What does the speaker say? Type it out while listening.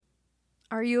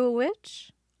Are you a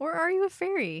witch? Or are you a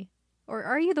fairy? Or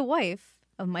are you the wife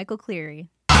of Michael Cleary?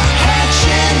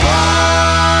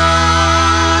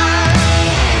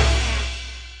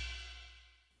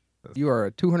 You are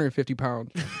a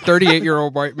 250-pound,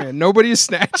 38-year-old white man. Nobody's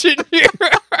snatching you.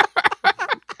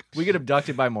 We get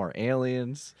abducted by more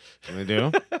aliens. We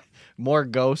do? More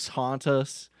ghosts haunt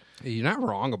us. You're not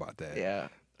wrong about that. Yeah.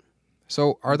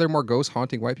 So are there more ghosts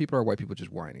haunting white people, or are white people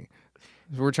just whiny?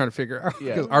 So we're trying to figure out.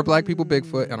 Yeah. Because are black people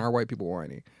Bigfoot and are white people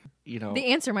whiny? You know. The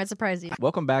answer might surprise you.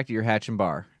 Welcome back to your Hatch and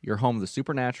Bar, your home of the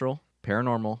supernatural,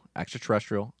 paranormal,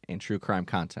 extraterrestrial, and true crime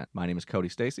content. My name is Cody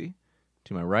Stacy.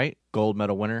 To my right, gold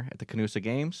medal winner at the Canusa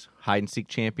Games, hide and seek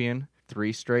champion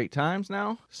 3 straight times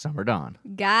now, Summer Dawn.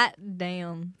 God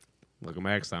damn. Welcome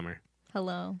back, Summer.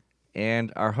 Hello.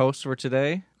 And our hosts for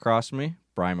today, across from me,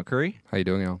 Brian McCurry How you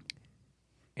doing, y'all?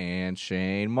 and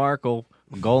Shane Markle,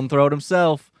 Golden Throat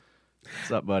himself.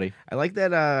 What's up, buddy? I like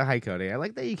that, hi, Cody. I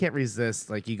like that you can't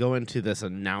resist. Like, you go into this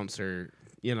announcer,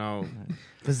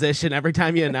 position. Every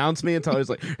time you announce me, it's always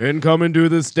like, incoming to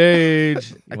the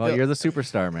stage. Well, you're the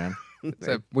superstar, man.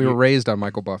 Except we were raised on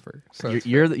Michael Buffer. So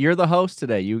You're the host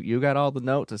today. You got all the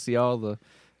notes to see all the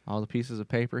pieces of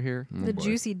paper here. The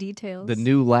juicy details. The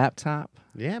new laptop.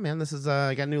 Yeah, man, this is,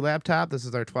 I got a new laptop. This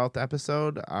is our 12th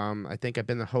episode. I think I've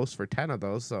been the host for 10 of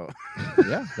those, so.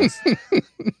 Yeah.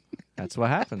 That's what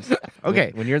happens.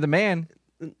 Okay. When you're the man,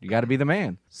 you got to be the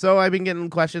man. So I've been getting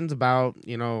questions about,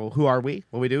 who are we?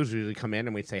 What we do is we usually come in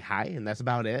and we say hi, and that's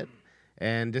about it.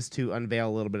 And just to unveil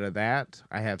a little bit of that,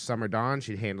 I have Summer Dawn.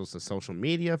 She handles the social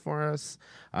media for us.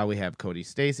 We have Cody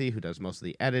Stacy, who does most of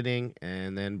the editing,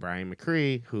 and then Brian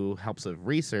McCree, who helps with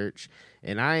research.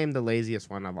 And I am the laziest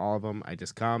one of all of them. I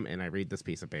just come and I read this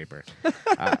piece of paper.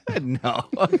 No.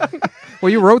 well,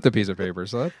 you wrote the piece of paper,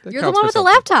 so that You're the counts one for with the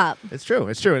something. laptop. It's true.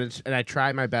 It's true. And I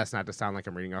try my best not to sound like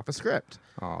I'm reading off a script.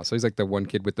 Oh, so he's like the one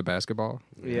kid with the basketball.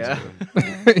 Yeah.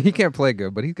 He can't play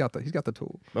good, but he's got the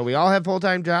tool. But we all have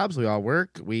full-time jobs. We all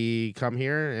work. We come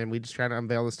here and we just try to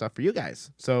unveil this stuff for you guys.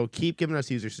 So keep giving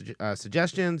us user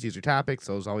suggestions, user topics.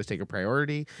 Those always take a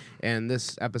priority. And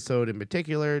this episode in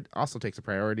particular also takes a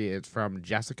priority. It's from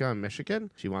Jessica in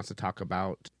Michigan. She wants to talk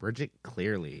about Bridget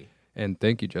Cleary. And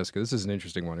thank you, Jessica. This is an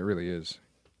interesting one. It really is.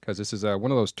 Because this is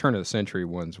one of those turn-of-the-century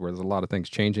ones where there's a lot of things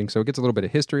changing. So it gets a little bit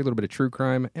of history, a little bit of true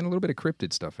crime, and a little bit of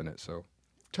cryptid stuff in it. So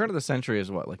Turn of the century is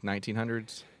what, like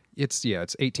 1900s? it's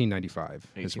 1895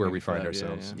 is where we find 1895,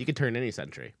 ourselves. You could turn any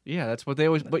century. Yeah, that's what they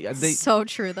always. But they So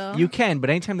true, though. you can, but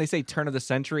anytime they say turn of the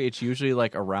century, it's usually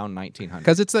like around 1900.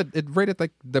 Because it's right at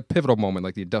like the pivotal moment,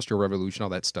 like the Industrial Revolution, all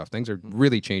that stuff. Things are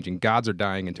really changing. Gods are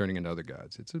dying and turning into other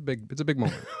gods. It's a big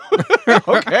moment.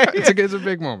 Okay. it's a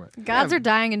big moment. Gods are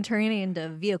dying and turning into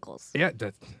vehicles. Yeah,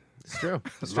 It's true.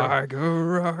 that's like a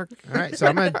rock. All right, so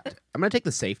I'm gonna take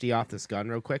the safety off this gun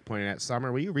real quick, pointing at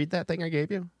Summer. Will you read that thing I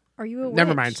gave you? Are you a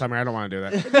Never witch? mind, Summer. I don't want to do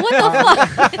that. What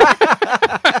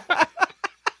the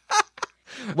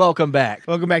fuck? Welcome back.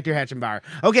 Welcome back to your Hatch and Bar.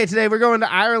 Okay, today we're going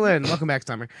to Ireland. Welcome back,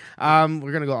 Summer.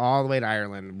 We're gonna go all the way to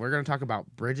Ireland. We're gonna talk about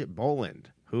Bridget Boland,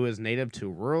 who is native to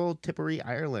rural Tipperary,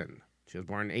 Ireland. She was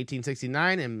born in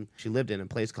 1869, and she lived in a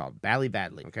place called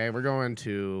Ballybadley. Okay, we're going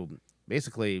to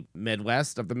basically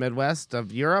Midwest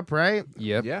of Europe, right?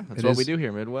 Yep. Yeah, that's it what is. we do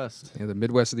here, Midwest. Yeah, the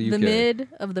Midwest of the UK. The mid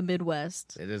of the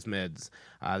Midwest. It is mids.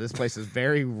 This place is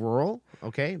very rural.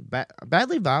 Okay,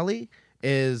 Badley Valley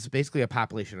is basically a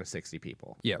population of 60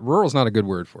 people. Yeah, rural's not a good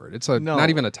word for it. It's No. not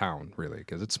even a town, really,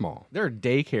 because it's small. There are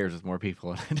daycares with more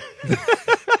people in it.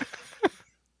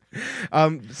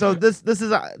 So this is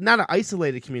not an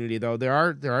isolated community though. There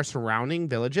are surrounding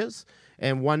villages,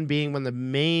 and one of the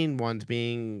main ones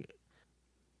being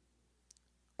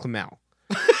Clemel.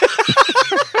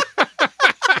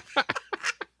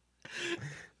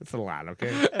 That's a lot,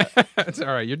 okay? It's all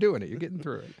right. You're doing it. You're getting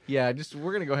through it. Yeah,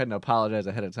 we're gonna go ahead and apologize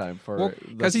ahead of time for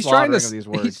Because the he's trying slaughtering of these to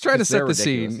words. he's trying to 'cause set they're the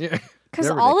scene. ridiculous. Yeah. Because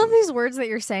They're all of ridiculous. these words that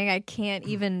you're saying, I can't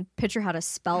even picture how to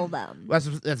spell them. That's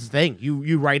the thing.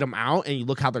 You write them out and you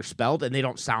look how they're spelled, and they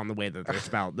don't sound the way that they're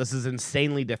spelled. This is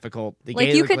insanely difficult. The Like,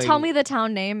 you could Gaelic tell me the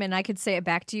town name, and I could say it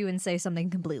back to you and say something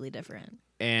completely different.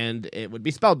 and it would be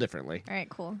spelled differently. All right,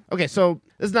 cool. Okay, so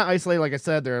this is not isolated. Like I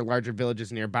said, there are larger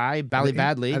villages nearby.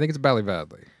 Ballybadley. I think it's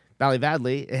Ballybadley.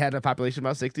 Ballybadley, it had a population of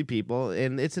about 60 people,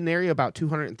 and it's an area about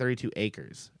 232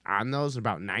 acres. On those,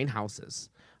 about 9 houses.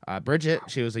 Bridget,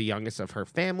 she was the youngest of her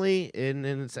family, and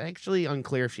it's actually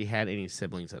unclear if she had any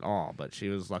siblings at all, but she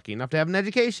was lucky enough to have an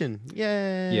education.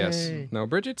 Yay! Yes. No,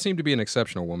 Bridget seemed to be an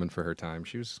exceptional woman for her time.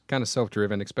 She was kind of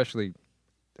self-driven, especially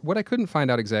what I couldn't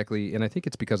find out exactly, and I think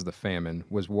it's because of the famine,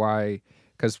 was why,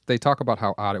 because they talk about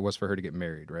how odd it was for her to get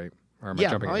married, right? Or am I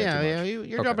jumping ahead too much?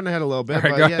 You're Okay. jumping ahead a little bit. All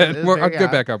right, but go yeah, ahead. I'll yeah.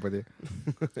 get back up with you.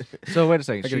 So wait a I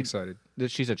second. get excited.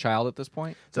 She's a child at this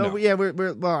point? So No. yeah, we're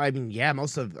well. I mean, yeah,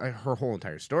 most of her whole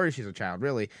entire story, she's a child,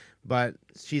 really, but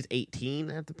she's 18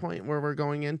 at the point where we're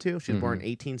going into. She was born in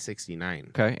 1869.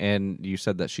 Okay, and you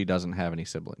said that she doesn't have any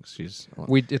siblings. She's.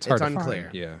 It's hard to unclear.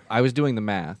 find. Yeah. I was doing the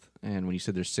math, and when you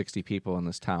said there's 60 people in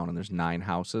this town and there's 9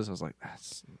 houses, I was like,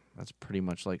 that's pretty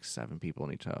much like 7 people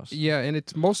in each house. Yeah, and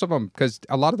it's most of them because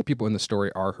a lot of the people in the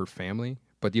story are her family,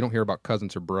 but you don't hear about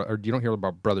cousins or you don't hear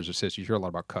about brothers or sisters. You hear a lot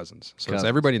about cousins. So it's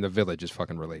everybody in the village is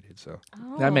fucking related. So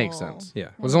That makes Oh. sense. yeah,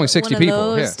 there's only 60 of people.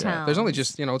 those Yeah. There's only towns.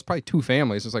 just it's probably 2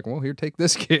 families. It's like, well, here, take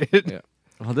this kid. Yeah.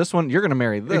 Well, this one, you're going to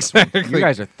marry this one. Exactly. You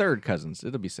guys are third cousins.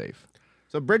 It'll be safe.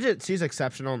 So Bridget, she's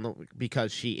exceptional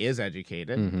because she is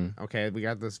educated. Mm-hmm. Okay, we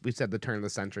got this. We said the turn of the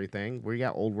century thing. We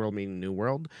got old world meaning new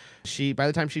world. By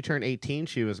the time she turned 18,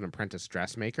 she was an apprentice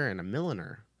dressmaker and a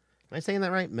milliner. Am I saying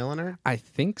that right? Milliner? I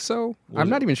think so. I'm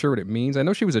not even sure what it means. I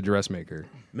know she was a dressmaker.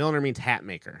 Milliner means hat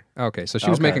maker. Okay, so she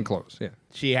was Okay. making clothes. Yeah.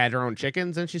 She had her own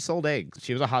chickens and she sold eggs.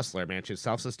 She was a hustler, man. She's a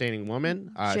self-sustaining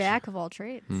woman. Jack of all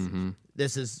trades.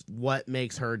 This is what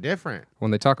makes her different.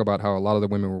 When they talk about how a lot of the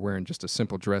women were wearing just a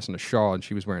simple dress and a shawl, and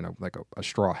she was wearing a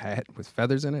straw hat with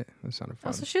feathers in it. That sounded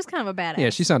fun. Oh, so she was kind of a badass. Yeah,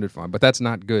 she sounded fun, but that's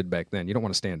not good back then. You don't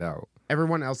want to stand out.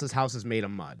 Everyone else's house is made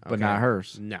of mud. But okay? not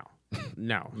hers. No.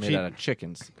 No. Made out of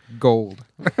chickens. Gold.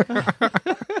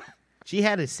 She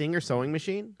had a Singer sewing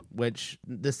machine, which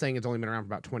this thing has only been around for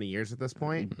about 20 years at this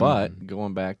point. But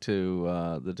going back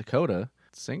to the Dakota,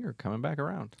 Singer coming back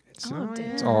around.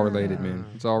 It's all related, man.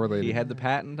 It's all related. He had the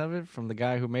patent of it from the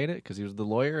guy who made it because he was the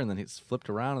lawyer, and then he flipped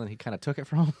around and then he kind of took it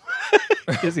from him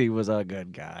because he was a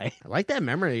good guy. I like that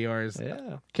memory of yours.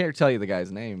 Yeah. Can't tell you the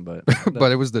guy's name, but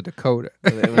but it was the Dakota.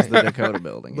 it was the Dakota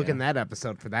building. Look yeah. in that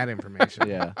episode for that information.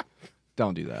 Yeah.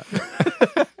 Don't do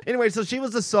that. Anyway, so she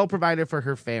was the sole provider for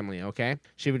her family, okay?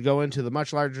 She would go into the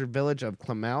much larger village of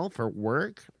Clemel for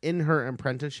work in her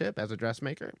apprenticeship as a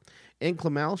dressmaker. In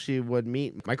Clemel, she would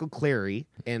meet Michael Cleary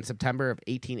in September of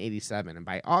 1887, and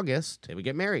by August, they would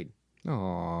get married.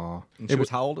 Aww. And she was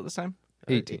how old at this time?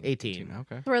 18. 18. Okay.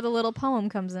 That's where the little poem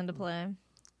comes into play.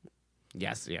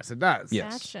 Yes, it does.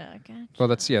 Yes. Gotcha. Well,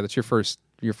 that's your first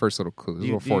little clue. A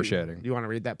little foreshadowing. Do you want to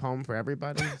read that poem for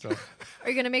everybody? So, Are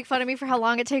you going to make fun of me for how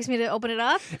long it takes me to open it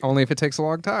up? Only if it takes a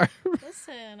long time.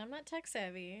 Listen, I'm not tech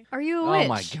savvy. Are you a Oh witch?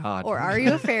 my God. Or are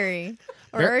you a fairy?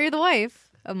 Or are you the wife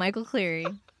of Michael Cleary?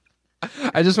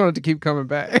 I just wanted to keep coming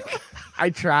back. I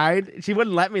tried. She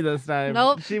wouldn't let me this time.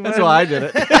 Nope. She That's wouldn't. why I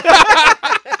did it.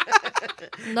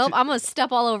 Nope, I'm going to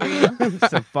step all over you.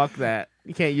 So fuck that.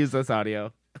 You can't use this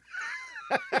audio.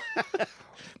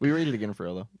 We read it again for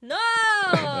real, though. No!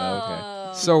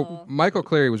 Okay. So Michael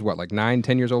Cleary was what, like 9,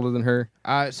 10 years older than her?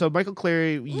 So Michael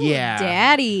Cleary, yeah.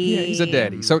 Daddy. Yeah, he's a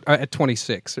daddy. So at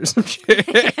 26 or some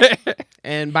shit.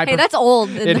 And by Hey, that's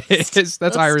old. It is.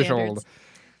 That's Irish standards. old.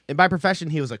 And by profession,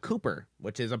 he was a cooper,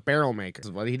 which is a barrel maker. This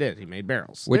is what he did. He made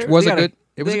barrels. Which They was a gotta- good.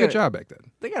 It was a they good gotta- job back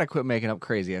then. They gotta quit making up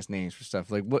crazy ass names for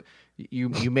stuff. Like what you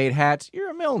made hats.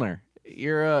 You're a milliner.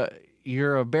 You're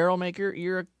a barrel maker.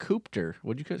 You're a coopter.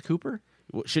 What'd you call it? Cooper?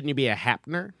 Shouldn't you be a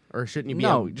hapner, or shouldn't you be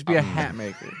No, just be a hat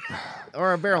maker.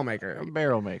 or a barrel maker? A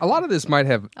barrel maker. A lot of this might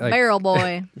have A like, barrel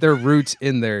boy. their roots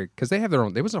in there because they have their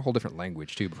own. It was a whole different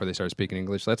language too before they started speaking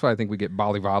English. So that's why I think we get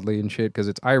Bollyvodli and shit because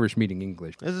it's Irish meeting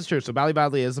English. This is true. So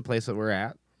Ballybodley is the place that we're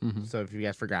at. Mm-hmm. So if you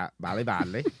guys forgot,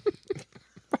 Ballybodley.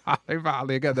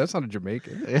 Bollyvodli again. That sounded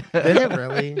Jamaican. Did it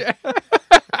really?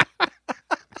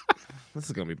 This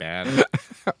is gonna be bad.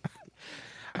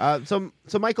 So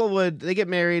Michael they get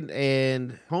married,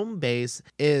 and home base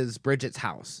is Bridget's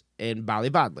house in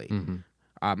Ballybodley.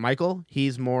 Mm-hmm. Michael,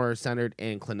 he's more centered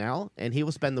in Clonell, and he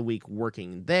will spend the week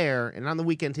working there, and on the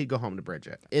weekends he'd go home to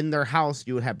Bridget. In their house,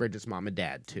 you would have Bridget's mom and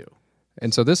dad too.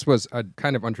 And so this was a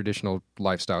kind of untraditional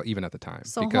lifestyle even at the time.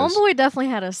 So because homeboy definitely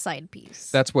had a side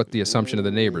piece. that's what the assumption of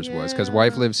the neighbors was because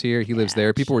wife lives here, he lives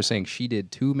there. People were saying she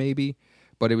did too, maybe.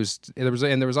 But there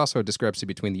was also a discrepancy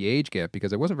between the age gap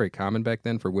because it wasn't very common back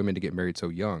then for women to get married so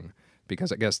young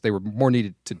because I guess they were more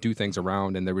needed to do things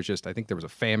around and I think there was a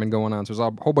famine going on. So there's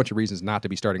a whole bunch of reasons not to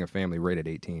be starting a family right at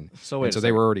 18. So wait a they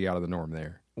second. were already out of the norm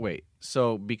there. Wait.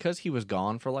 So because he was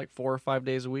gone for like 4 or 5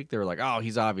 days a week, they were like, "Oh,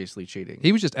 he's obviously cheating."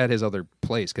 He was just at his other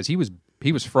place because he was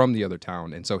from the other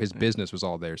town, and so his business was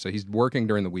all there. So he's working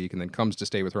during the week and then comes to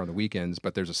stay with her on the weekends.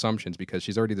 But there's assumptions because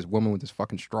she's already this woman with this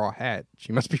fucking straw hat.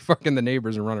 She must be fucking the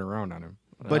neighbors and running around on him.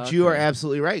 But you are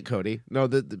absolutely right, Cody. No,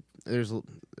 there's a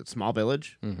small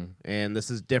village, and this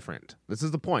is different. This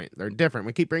is the point. They're different.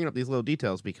 We keep bringing up these little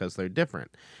details because they're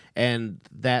different. And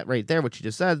that right there, what you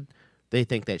just said, they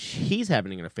think that he's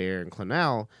having an affair in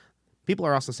Clonell. People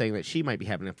are also saying that she might be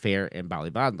having an affair in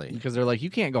Ballybodley. Because they're like, you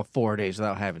can't go 4 days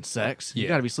without having sex. You Yeah.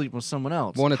 got to be sleeping with someone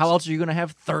else. Well, How else are you going to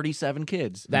have 37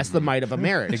 kids? That's the might of a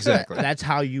marriage. Exactly. That's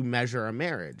how you measure a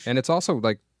marriage. And it's also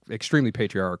like extremely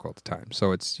patriarchal at the time.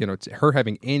 So it's, it's her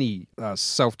having any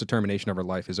self-determination of her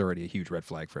life is already a huge red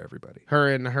flag for everybody.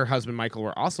 Her and her husband Michael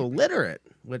were also literate,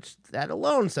 which that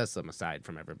alone sets them aside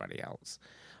from everybody else.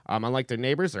 Unlike their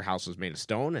neighbors, their house was made of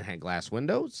stone and had glass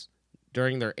windows.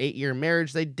 During their 8-year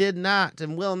marriage, they did not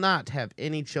and will not have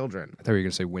any children. I thought you were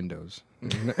going to say windows.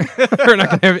 We're not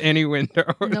going to have any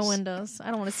windows. No windows. I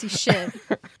don't want to see shit.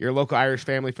 Your local Irish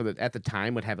family at the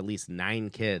time would have at least 9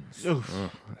 kids.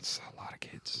 Oh, that's a lot of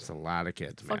kids. It's a lot of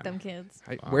kids, man. Fuck them kids.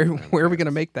 Where are we going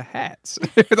to make the hats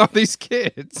with all these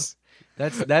kids?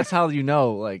 That's how you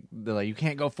know, like, they're like, you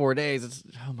can't go 4 days. It's,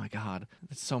 oh my God,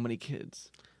 that's so many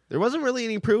kids. There wasn't really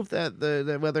any proof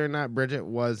that whether or not Bridget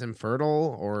was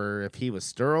infertile or if he was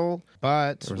sterile,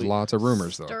 but There was lots of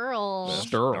rumors, though.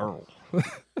 Sturl.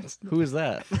 Who is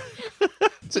that?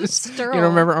 Sturl. You don't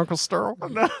remember Uncle Sturl?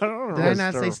 did I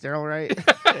not say sterile right?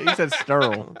 You said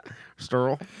sterile.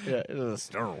 Sterile? Yeah, it is a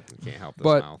sterile. Can't help this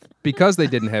But mouth. because they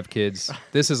didn't have kids,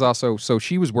 this is also, so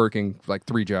she was working like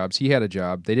 3 jobs. He had a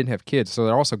job. They didn't have kids. So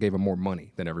they also gave him more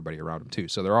money than everybody around him, too.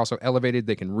 So they're also elevated.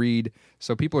 They can read.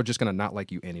 So people are just going to not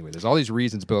like you anyway. There's all these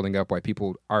reasons building up why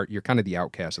you're kind of the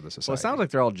outcast of the society. Well, it sounds like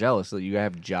they're all jealous that you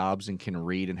have jobs and can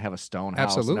read and have a stone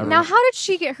house. Absolutely. Now, how did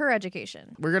she get her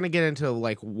education? We're gonna get into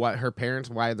like why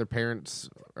their parents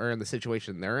are in the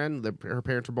situation they're in. Her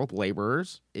parents are both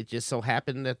laborers. It just so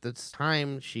happened at this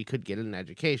time she could get an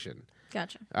education.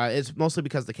 Gotcha. It's mostly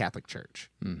because of the Catholic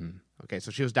Church. Mm-hmm. Okay,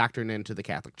 so she was doctrined into the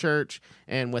Catholic Church,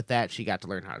 and with that, she got to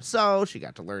learn how to sew. She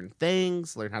got to learn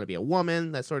things, learn how to be a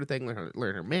woman, that sort of thing.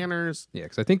 Learn her manners. Yeah,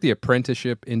 because I think the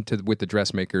apprenticeship with the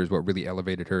dressmaker is what really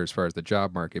elevated her as far as the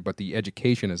job market. But the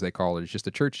education, as they call it, is just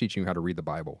the church teaching you how to read the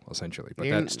Bible, essentially. But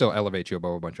And- that still elevates you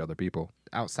above a bunch of other people.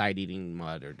 Outside eating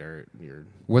mud or dirt.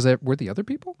 Were the other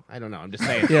people? I don't know. I'm just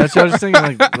saying. Yeah, so I was just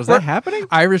thinking, like, was that happening?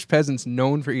 Irish peasants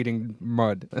known for eating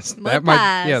mud. Mud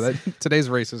pies. Today's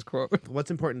racist quote. What's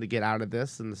important to get out of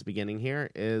this in this beginning here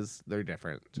is they're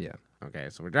different. Yeah. Okay,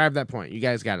 so we're driving that point. You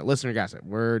guys got it. Listener got it.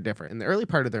 We're different. In the early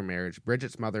part of their marriage,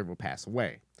 Bridget's mother will pass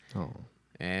away. Oh.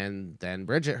 And then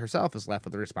Bridget herself is left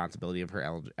with the responsibility of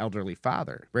her elderly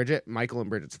father. Bridget, Michael, and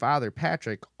Bridget's father,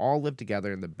 Patrick, all live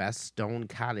together in the best stone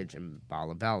cottage in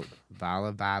Ballybadley.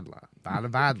 Ballybadley.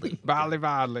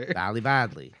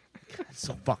 God, it's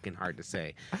so fucking hard to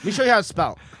say. Let me show you how it's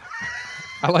spelled.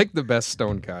 I like the best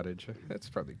stone cottage. That's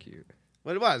probably cute.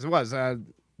 Well, it was.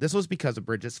 This was because of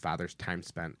Bridget's father's time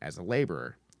spent as a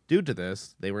laborer. Due to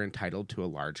this, they were entitled to a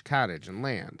large cottage and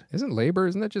land. Isn't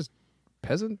that just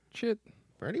peasant shit?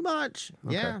 Pretty much,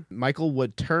 Okay. yeah. Michael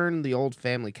would turn the old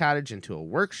family cottage into a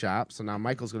workshop, so now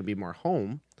Michael's going to be more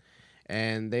home.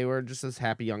 And they were just this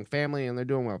happy young family, and they're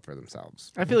doing well for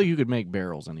themselves. I feel like you could make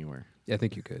barrels anywhere. Yeah, I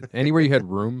think you could. Anywhere you had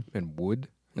room and wood,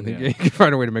 I think Yeah. you could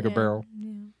find a way to make a Yeah. barrel.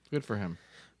 Yeah. Good for him.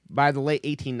 By the late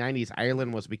 1890s,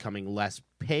 Ireland was becoming less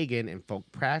pagan in folk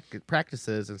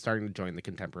practices and starting to join the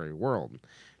contemporary world.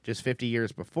 Just 50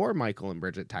 years before Michael and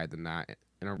Bridget tied the knot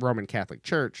in a Roman Catholic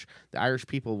church, the Irish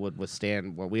people would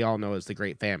withstand what we all know as the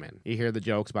Great Famine. You hear the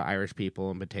jokes about Irish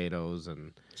people and potatoes,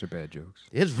 and Those are bad jokes.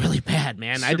 it's really bad,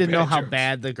 man. I They're didn't know bad how jokes.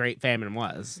 bad the Great Famine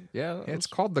was. Yeah. It's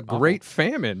called the Great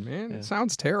Famine, man. Yeah. It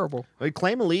sounds terrible. They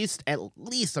claim at least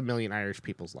 1 million Irish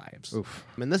people's lives. Oof.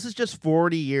 I mean, this is just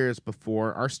 40 years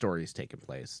before our story's taken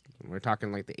place. We're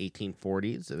talking like the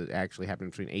 1840s. It actually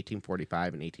happened between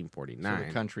 1845 and So 1849.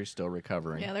 the country's still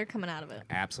recovering. Yeah, they're coming out of it.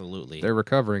 Absolutely. They're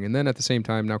recovering. And then at the same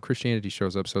time, now Christianity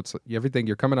shows up. So it's like everything,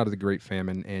 you're coming out of the Great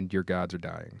Famine and your gods are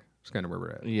dying. It's kind of where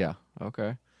we're at. Yeah.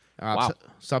 Okay. Wow.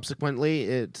 Subsequently,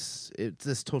 it's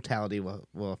this totality will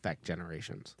affect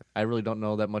generations. I really don't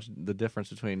know that much the difference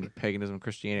between paganism and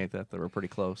Christianity. I thought they were pretty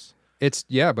close.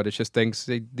 But it's just things,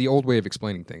 the old way of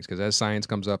explaining things. Because as science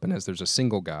comes up and as there's a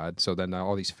single God, so then now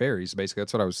all these fairies, basically,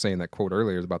 that's what I was saying, that quote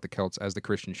earlier about the Celts. As the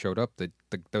Christians showed up, the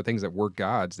things that were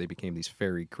gods, they became these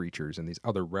fairy creatures and these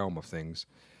other realm of things.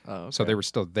 Oh, okay. So they were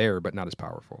still there, but not as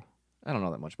powerful. I don't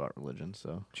know that much about religion, so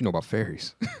What you know about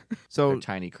fairies? So they're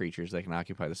tiny creatures. They can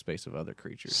occupy the space of other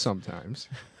creatures. Sometimes.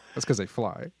 That's because they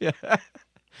fly. Yeah.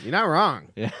 you're not wrong.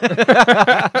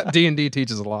 D&D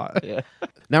teaches a lot. Yeah.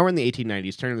 Now we're in the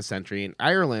 1890s, turn of the century, and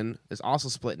Ireland is also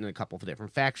split into a couple of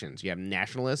different factions. You have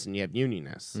nationalists and you have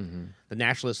unionists. The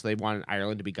nationalists, they wanted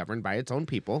Ireland to be governed by its own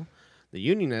people. The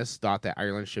unionists thought that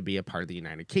Ireland should be a part of the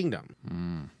United Kingdom.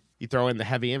 You throw in the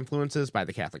heavy influences by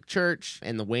the Catholic Church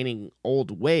and the waning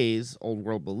old ways, old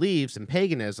world beliefs and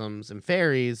paganisms and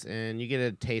fairies, and you get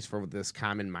a taste for this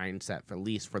common mindset, at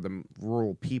least for the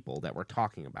rural people that we're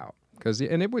talking about.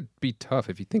 And it would be tough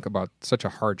if you think about such a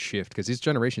hard shift, because this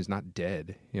generation is not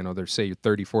dead. You know, they're, say you're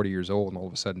 30, 40 years old, and all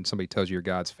of a sudden somebody tells you your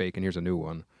God's fake, and here's a new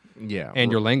one. Yeah.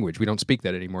 And your language. We don't speak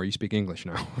that anymore. You speak English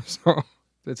now. So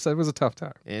it was a tough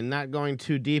time. And not going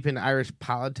too deep into Irish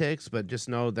politics, but just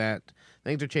know that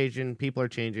things are changing, people are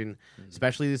changing,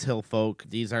 especially these hill folk.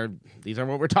 These are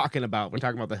what we're talking about. We're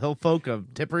talking about the hill folk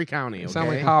of Tipperary County. Okay? Sound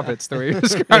like hobbits the way you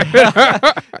describe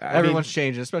it. Everyone's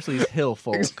changing, especially these hill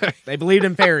folk. They believed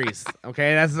in fairies.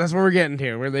 Okay, that's what we're getting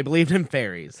to. Where they believed in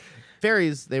fairies.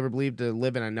 Fairies, they were believed to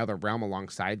live in another realm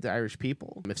alongside the Irish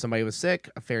people. If somebody was sick,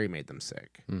 a fairy made them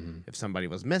sick. Mm-hmm. If somebody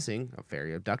was missing, a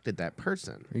fairy abducted that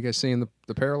person. Are you guys seeing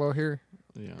the parallel here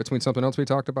Yeah. between something else we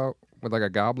talked about with like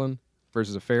a goblin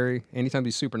versus a fairy? Anytime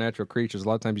these supernatural creatures, a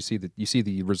lot of times you see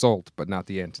the result, but not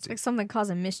the entity. Like something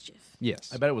causing mischief. Yes.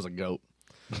 I bet it was a goat.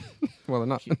 Well,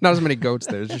 not as many goats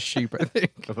there. It's just sheep, I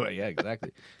think. Yeah,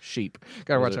 exactly. Sheep.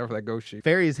 Gotta watch Was it- out for that ghost sheep.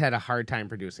 Fairies had a hard time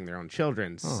producing their own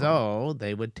children, so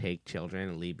they would take children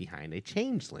and leave behind a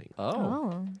changeling.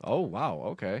 Oh. Oh, wow.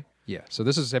 Okay. Yeah. So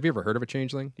have you ever heard of a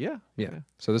changeling? Yeah. Yeah.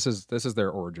 So this is their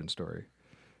origin story.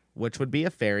 Which would be a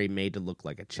fairy made to look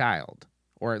like a child,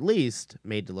 or at least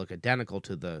made to look identical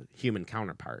to the human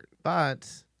counterpart.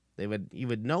 But you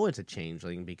would know it's a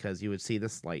changeling because you would see the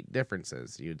slight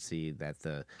differences. You would see that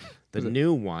the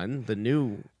new one I'm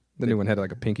just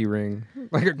like picturing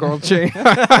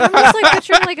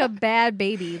like a bad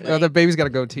baby. Oh, Like the baby's got a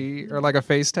goatee or like a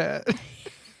face tat.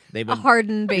 they a would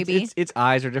hardened baby. Its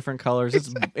eyes are different colors.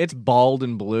 It's bald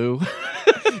and blue.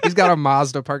 He's got a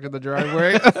Mazda parked in the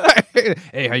driveway.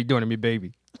 Hey, how you doing, me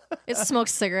baby? It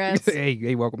smokes cigarettes.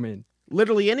 Hey, welcome in.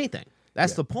 literally anything.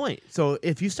 That's the point. So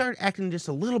if you start acting just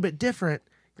a little bit different,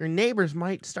 your neighbors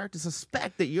might start to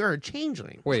suspect that you're a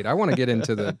changeling. Wait, I want to get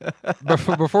into the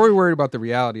before we worry about the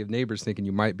reality of neighbors thinking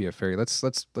you might be a fairy. Let's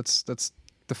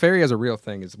the fairy as a real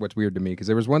thing is what's weird to me, because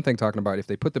there was one thing talking about if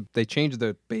they change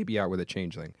the baby out with a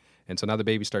changeling, and so now the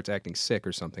baby starts acting sick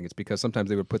or something. It's because sometimes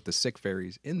they would put the sick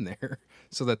fairies in there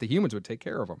so that the humans would take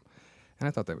care of them. And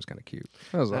I thought that was kind of cute.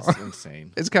 That's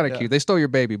insane. It's kind of cute. They stole your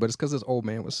baby, but it's because this old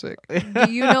man was sick.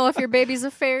 Do you know if your baby's a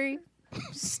fairy?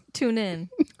 Tune in.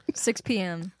 6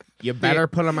 p.m. You better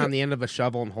put them on the end of a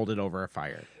shovel and hold it over a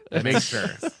fire. Make sure.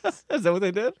 Is that what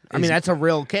they did? I mean, that's a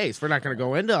real case. We're not going to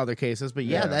go into other cases, but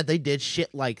that they did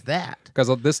shit like that. Because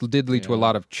this did lead to a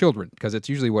lot of children, because it's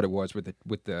usually what it was with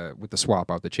the swap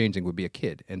out. The changeling would be a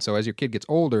kid, and so as your kid gets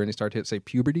older and they start to hit, say,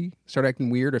 puberty, start acting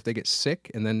weird, if they get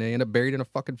sick, and then they end up buried in a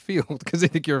fucking field because they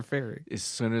think you're a fairy. As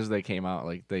soon as they came out,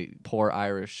 like the poor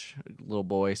Irish little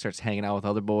boy starts hanging out with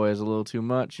other boys a little too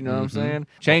much. You know what I'm saying?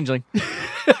 Changeling.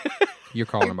 You're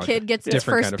calling Your them kid gets its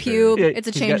different first kind of fairy. pube. It's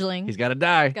a changeling. He's got to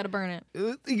die. Got to burn it.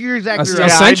 You're exactly That's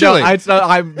right. just-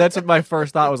 Essentially. That's what my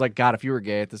first thought was like. God, if you were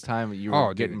gay at this time, you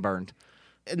were getting dude. burned.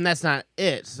 And that's not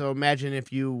it. So imagine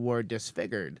if you were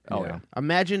disfigured. Oh, Yeah.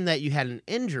 Imagine that you had an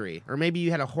injury, or maybe you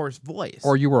had a hoarse voice.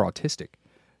 Or you were autistic,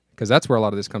 because that's where a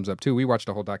lot of this comes up too. We watched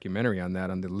a whole documentary on that,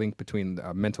 on the link between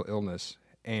mental illness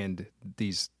and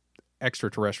these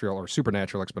extraterrestrial or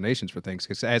supernatural explanations for things.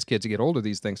 Because as kids get older,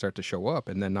 these things start to show up,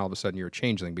 and then all of a sudden you're a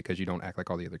changeling because you don't act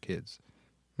like all the other kids.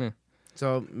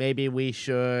 So maybe we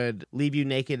should leave you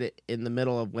naked in the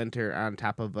middle of winter on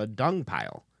top of a dung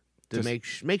pile to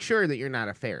make sure that you're not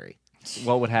a fairy.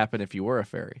 What would happen if you were a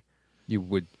fairy?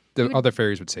 The other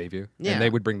fairies would save you, Yeah. and they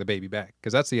would bring the baby back.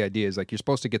 Because that's the idea, is like you're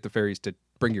supposed to get the fairies to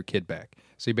bring your kid back.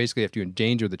 So you basically have to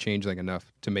endanger the changeling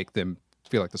enough to make them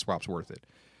feel like the swap's worth it.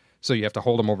 So you have to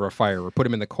hold them over a fire or put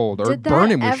them in the cold or Did burn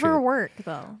that him with ever shit. work,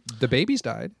 though? The babies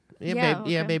died. Yeah,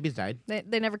 okay. Babies died.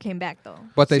 They never came back, though.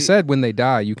 But they said when they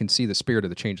die, you can see the spirit of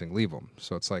the changeling leave them.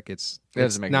 So it's like it's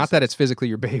doesn't make not any that it's physically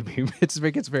your baby.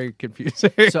 It gets very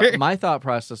confusing. So my thought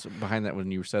process behind that,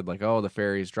 when you said like, oh, the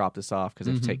fairies drop this off because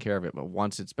they have to take care of it, but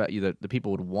once it's the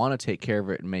people would want to take care of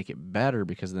it and make it better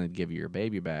because then they'd give you your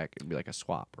baby back. It'd be like a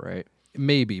swap, right?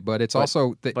 Maybe, but it's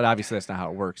also But obviously that's not how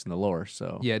it works in the lore.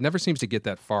 So yeah, it never seems to get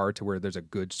that far to where there's a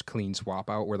good clean swap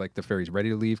out where like the fairy's ready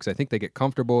to leave, because I think they get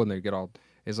comfortable and they get all.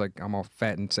 It's like, I'm all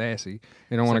fat and sassy.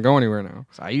 They don't want to go anywhere now.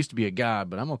 So I used to be a god,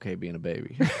 but I'm okay being a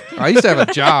baby. I used to have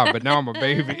a job, but now I'm a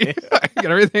baby.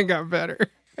 Everything got better.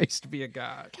 I used to be a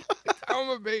god. Now I'm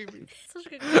a baby. Such a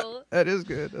good quote. That is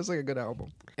good. That's like a good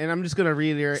album. And I'm just going to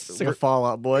reiterate. It's like a Fall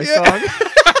Out Boy song.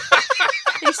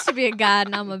 I used to be a god,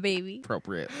 and I'm a baby.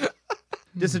 Appropriate.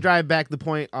 Just to drive back the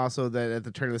point also that at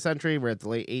the turn of the century, we're at the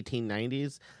late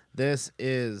 1890s, this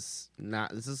is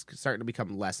starting to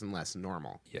become less and less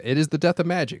normal. Yeah, it is the death of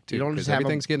magic, too, You don't because just have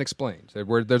everything's getting explained.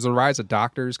 There's a rise of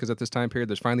doctors, because at this time period,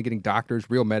 there's finally getting doctors,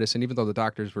 real medicine, even though the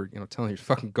doctors were, telling you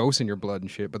fucking ghosts in your blood and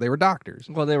shit, but they were doctors.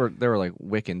 Well, they were like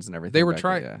Wiccans and everything. They were back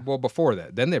trying, then, yeah. well, before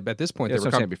that. Then at this point, Yeah, they that's were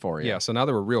what I'm saying before, yeah. so now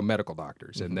there were real medical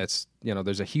doctors, and that's,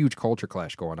 there's a huge culture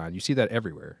clash going on. You see that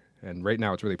everywhere, and right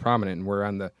now it's really prominent, and we're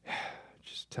on the...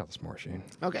 Just tell us more, Shane.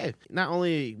 Okay. Not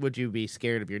only would you be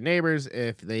scared of your neighbors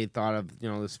if they thought of,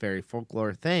 this fairy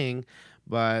folklore thing,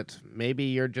 but maybe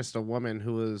you're just a woman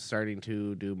who is starting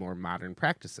to do more modern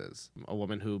practices. A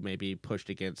woman who maybe pushed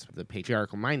against the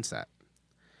patriarchal mindset.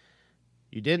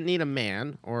 You didn't need a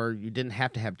man, or you didn't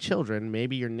have to have children.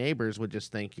 Maybe your neighbors would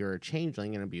just think you're a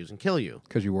changeling and abuse and kill you.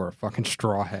 Because you wore a fucking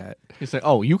straw hat. He's like,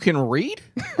 oh, you can read?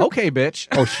 Okay, bitch.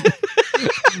 Oh,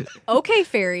 Okay,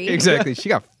 fairy. exactly. She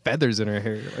got feathers in her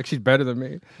hair. Like, she's better than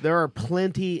me. There are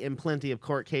plenty of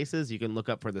court cases you can look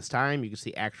up for this time. You can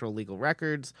see actual legal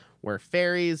records where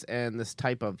fairies and this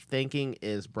type of thinking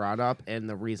is brought up and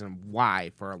the reason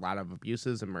why for a lot of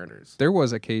abuses and murders. There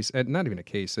was a case, not even a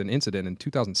case, an incident in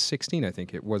 2016, I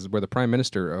think it was, where the Prime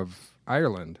Minister of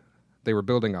Ireland, they were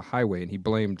building a highway, and he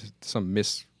blamed some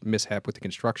mishap with the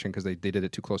construction because they did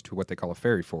it too close to what they call a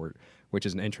fairy fort, which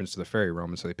is an entrance to the fairy realm.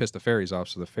 And so they pissed the fairies off,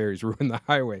 so the fairies ruined the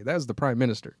highway. That was the Prime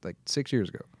Minister, like 6 years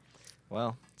ago.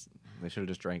 Well, they should have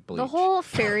just drank bleach. The whole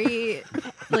fairy,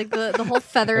 like the whole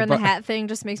feather in the hat thing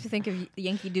just makes me think of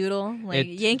Yankee Doodle. Like,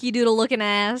 Yankee Doodle looking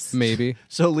ass. Maybe.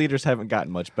 So leaders haven't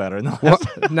gotten much better in the last...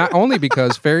 Well, not only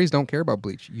because fairies don't care about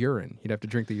bleach, urine. You'd have to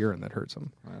drink the urine that hurts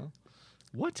them. Well,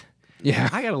 what? Yeah.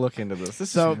 I gotta look into this. This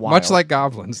So, is wild. Much like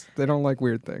goblins. They don't like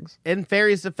weird things. In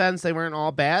fairies' defense, they weren't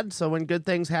all bad, so when good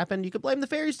things happen, you could blame the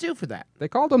fairies too for that. They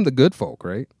called them the good folk,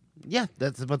 right? Yeah,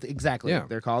 that's what exactly. Yeah.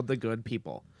 They're called the good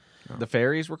people. The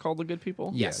fairies were called the good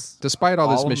people? Yes. Yeah. Despite all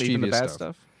this of them, even the mischievous bad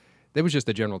stuff. It was just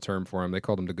a general term for them. They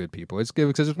called them the good people. It's good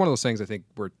because it's one of those things I think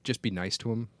where just be nice to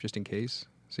them, just in case.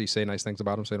 So you say nice things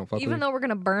about them so they don't fuck with Even you. though we're going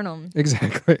to burn them.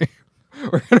 Exactly.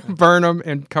 We're going to burn them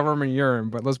and cover them in urine,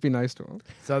 but let's be nice to them.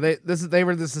 So they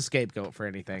were this scapegoat for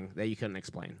anything that you couldn't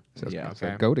explain. So Yeah, it's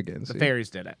like okay. goat again. The see? fairies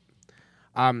did it.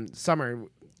 Summer,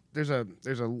 there's a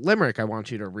limerick I want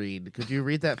you to read. Could you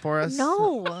read that for us?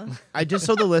 No. I just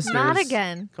so the listeners. Not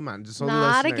again. Come on, just so the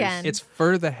Not listeners. again. It's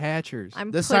for the Hatchers.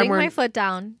 I'm This time putting we're- my foot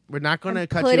down. We're not going to I'm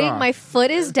cut you putting off. my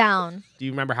foot is down. Do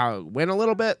you remember how it went a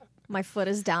little bit? My foot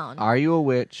is down. Are you a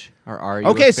witch or are you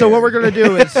Okay, a so what fairy? we're going to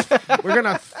do is we're going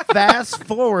to fast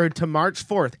forward to March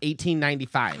 4th,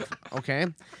 1895, okay?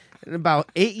 And about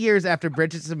 8 years after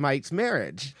Bridget's and Mike's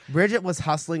marriage, Bridget was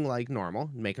hustling like normal,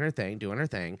 making her thing, doing her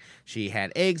thing. She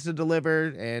had eggs to deliver,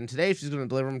 and today she's going to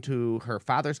deliver them to her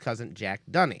father's cousin, Jack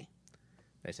Dunny.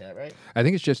 Did I say that right? I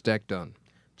think it's just Jack Dunn.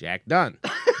 Jack Dunn.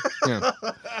 Yeah.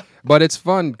 But it's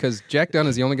fun because Jack Dunn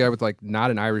is the only guy with like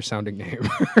not an Irish sounding name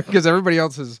because everybody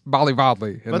else is Bolly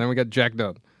Vodley, and But- then we got Jack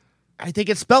Dunn. I think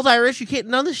it's spelled Irish. You can't.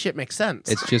 None of this shit makes sense.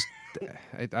 It's just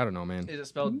I don't know, man. Is it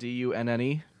spelled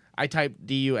D-U-N-N-E? I typed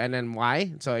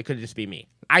D-U-N-N-Y, so it could just be me.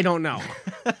 I don't know.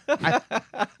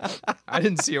 I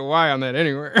didn't see a Y on that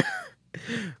anywhere.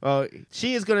 Well,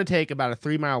 she is going to take about a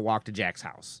 3-mile walk to Jack's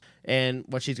house. And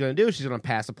what she's going to do is she's going to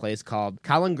pass a place called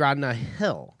Collingradna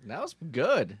Hill. That was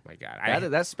good. My God.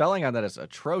 That spelling on that is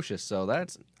atrocious, so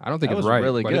that's... I don't think That it's was right,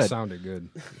 really but good. it sounded good.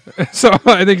 So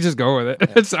I think just go with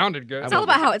it. It sounded good. It's all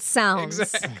about how it sounds.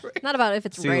 Exactly. Not about if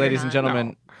it's See, right or ladies and not.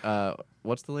 gentlemen,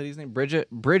 what's the lady's name?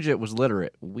 Bridget. Bridget was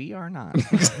literate. We are not.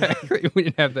 Exactly. We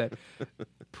didn't have that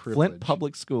privilege. Flint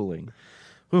public schooling.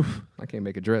 I can't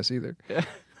make a dress either.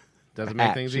 Doesn't make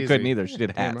Hat. things She easy. couldn't either. She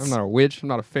did Damn, hats. I'm not a witch. I'm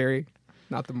not a fairy.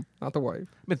 Not the wife.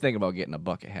 I've been thinking about getting a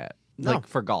bucket hat. No. Like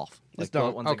for golf. Like don't.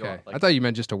 the ones that go Okay. up, like- I thought you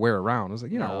meant just to wear around. I was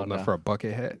like, you're not No, old enough no. for a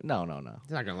bucket hat. No.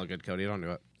 It's not going to look good, Cody. Don't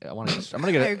do it. I'm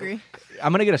gonna get. I agree.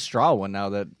 I'm gonna get a straw one now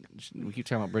that we keep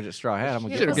talking about Bridget's straw hat. I'm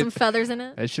gonna You get put some feathers in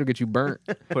it. That should get you burnt.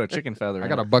 put a chicken feather. I in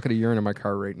got a it. bucket of urine in my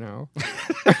car right now.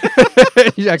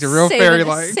 You acting real fairy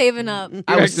like. Saving up.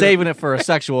 I was saving it for a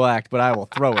sexual act, but I will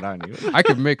throw it on you. I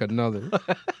could make another.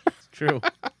 It's true.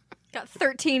 Got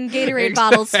 13 Gatorade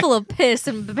bottles full of piss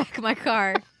in the back of my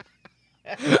car.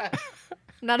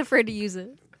 Not afraid to use it.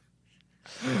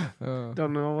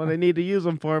 Don't know what I need to use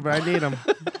them for, but I need them.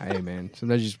 Hey man,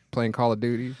 sometimes you're just playing Call of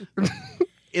Duty.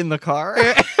 In the car.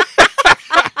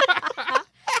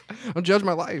 Don't judge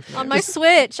my life. On my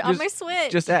Switch. On my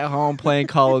Switch. Just at home playing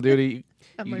Call of Duty.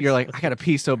 You're like, I gotta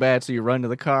pee so bad, so you run to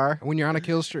the car. When you're on a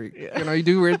kill streak, you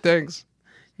do weird things.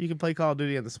 You can play Call of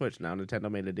Duty on the Switch now. Nintendo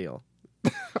made a deal.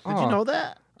 Did Oh, you know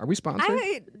that? Are we sponsored?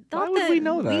 I thought would that we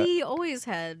know that? we always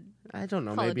had I don't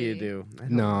know. Call of Maybe you Duty. do. I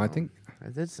don't No, know. I think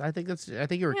I think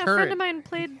you were Yeah, a friend of mine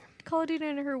played Call of Duty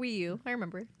on her Wii U. I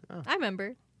remember. Oh. I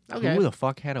remember. Okay. Who the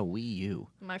fuck had a Wii U?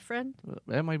 My friend.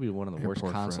 That might be one of the Your worst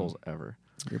poor consoles ever.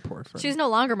 your poor friend. She's no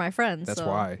longer my friend. That's so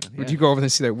why. Yeah. Would you go over there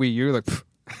and see that Wii U? Like, pff,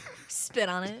 spit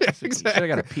on it. You should have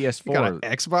got a PS4. you got an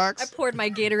I Xbox? poured my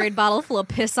Gatorade bottle full of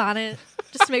piss on it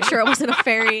just to make sure it wasn't a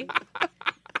fairy.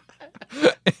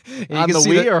 And you On can the see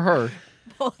Wii or her?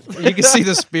 Both. You can see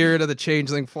the spirit of the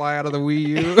changeling fly out of the Wii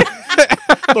U.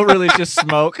 But really it's just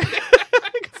smoke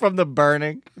from the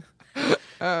burning.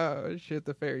 Oh shit!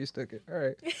 The fairies took it. All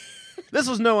right. This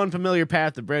was no unfamiliar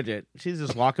path to Bridget. She's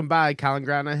just walking by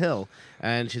Calangrana Hill,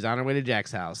 and she's on her way to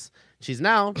Jack's house. She's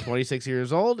now 26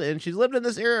 years old, and she's lived in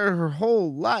this area her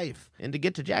whole life. And to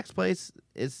get to Jack's place,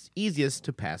 it's easiest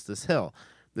to pass this hill.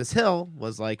 This hill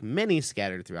was like many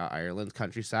scattered throughout Ireland's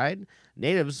countryside.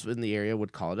 Natives in the area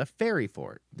would call it a fairy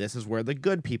fort. This is where the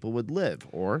good people would live,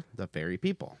 or the fairy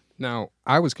people. Now,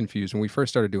 I was confused when we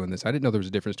first started doing this. I didn't know there was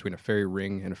a difference between a fairy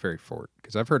ring and a fairy fort.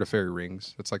 Because I've heard of fairy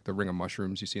rings. It's like the ring of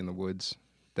mushrooms you see in the woods.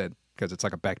 Because it's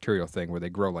like a bacterial thing where they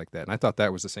grow like that. And I thought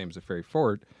that was the same as a fairy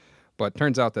fort. But it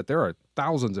turns out that there are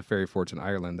thousands of fairy forts in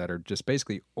Ireland that are just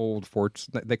basically old forts.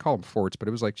 They call them forts, but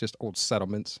it was like just old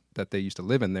settlements that they used to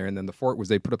live in there. And then the fort was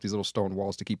they put up these little stone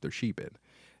walls to keep their sheep in.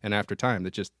 And after time,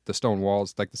 that just the stone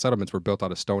walls, like the settlements were built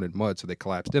out of stone and mud, so they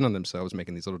collapsed in on themselves,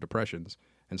 making these little depressions.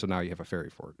 And so now you have a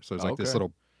fairy fort. So it's like this Okay.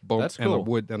 little boat That's and a cool.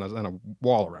 wood and a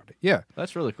wall around it. Yeah,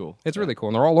 That's really cool. it's really cool,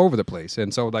 and they're all over the place.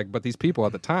 And so but these people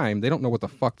at the time, they don't know what the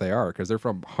fuck they are because they're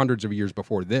from hundreds of years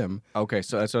before them. Okay,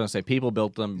 so that's what I'm saying. People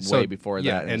built them So, way before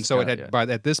yeah, that. and it's so got- by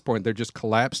at this point they're just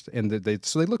collapsed, and they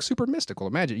look super mystical.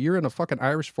 Imagine you're in a fucking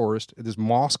Irish forest, this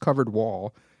moss covered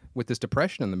wall with this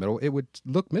depression in the middle. It would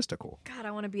look mystical. God,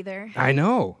 I want to be there. I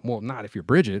know. Well, not if you're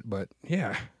Bridget, but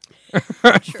yeah.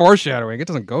 Foreshadowing. It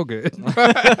doesn't go good.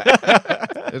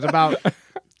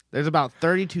 There's about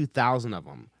 32,000 of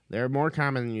them. They're more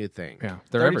common than you think. Yeah,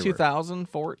 they're everywhere. 32,000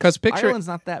 forts. 'Cause picture- Ireland's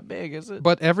not that big, is it?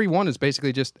 But every one is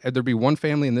basically just there'd be one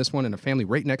family in this one and a family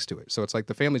right next to it. So it's like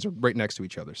the families are right next to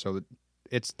each other. So that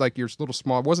it's like your little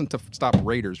small. It wasn't to stop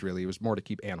raiders really. It was more to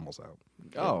keep animals out.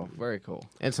 Oh, very cool.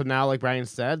 And so now, like Brian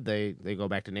said, they go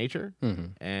back to nature,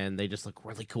 and they just look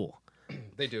really cool.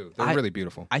 They do. They're really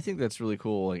beautiful. I think that's really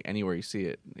cool. Like anywhere you see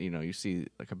it, you see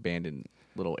like abandoned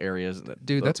little areas that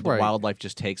Dude, that's the why- wildlife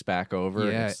just takes back over.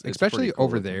 Yeah, It's especially pretty cool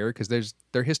over looking. there because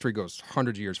their history goes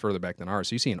hundreds of years further back than ours.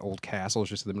 So you see an old castle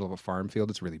just in the middle of a farm field.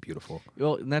 It's really beautiful.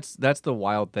 Well, and that's the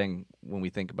wild thing when we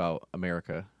think about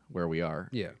America, where we are.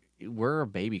 Yeah. We're a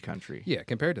baby country. Yeah,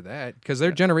 compared to that, because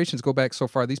their generations go back so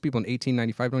far. These people in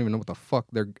 1895 don't even know what the fuck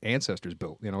their ancestors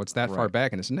built. It's that far Right.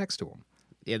 back, and it's next to them.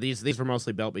 Yeah, these were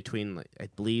mostly built between, like, I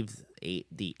believe,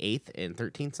 the 8th and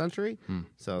 13th century.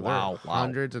 So they're Wow.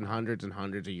 hundreds and hundreds and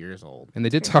hundreds of years old. And they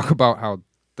did talk about how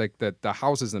like the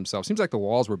houses themselves seems like the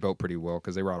walls were built pretty well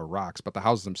because they were out of rocks, but the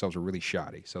houses themselves were really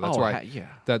shoddy. So that's why yeah.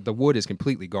 the wood is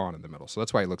completely gone in the middle. So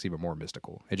that's why it looks even more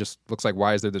mystical. It just looks like,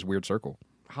 why is there this weird circle?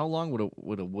 How long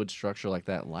would a wood structure like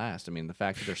that last? I mean, the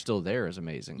fact that they're still there is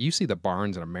amazing. You see the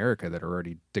barns in America that are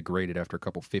already degraded after a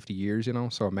couple 50 years,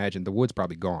 So imagine the wood's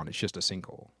probably gone. It's just a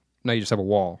sinkhole. Now you just have a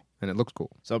wall, and it looks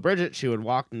cool. So Bridget, she would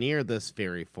walk near this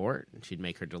fairy fort, and she'd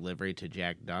make her delivery to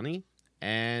Jack Dunny,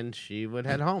 and she would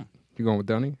head home. You going with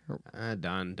Dunny?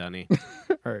 Dunny.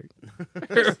 All right.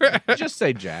 Just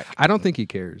say Jack. I don't think he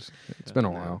cares. It's been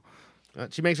a while.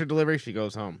 She makes her delivery. She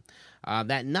goes home.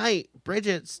 That night,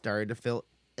 Bridget started to feel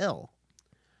ill.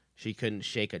 She couldn't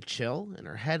shake a chill, and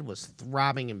her head was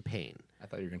throbbing in pain. I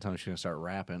thought you were going to tell me she was going to start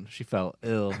rapping. She felt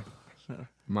ill.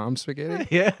 Mom spaghetti?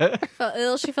 Yeah. Felt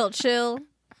ill. She felt chill.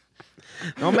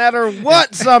 No matter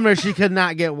what summer, she could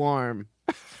not get warm.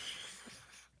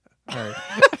 All right.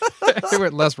 It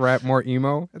went less rap, more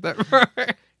emo at that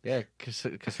point. Yeah,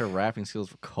 because her rapping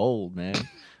skills were cold, man.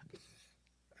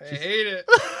 I hate it.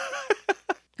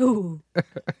 Ooh. I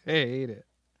hate it.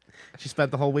 She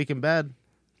spent the whole week in bed.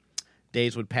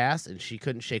 Days would pass, and she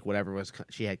couldn't shake whatever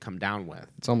she had come down with.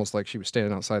 It's almost like she was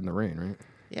standing outside in the rain, right?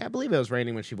 Yeah, I believe it was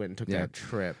raining when she went and took Yeah. that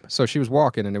trip. So she was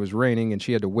walking, and it was raining, and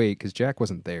she had to wait because Jack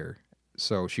wasn't there.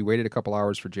 So she waited a couple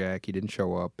hours for Jack. He didn't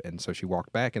show up, and so she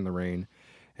walked back in the rain,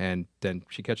 and then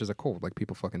she catches a cold like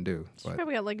people fucking do. She But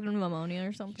probably got like pneumonia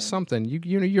or something. something,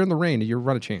 you're in the rain, you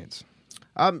run a chance.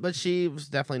 But she was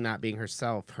definitely not being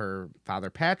herself. Her father,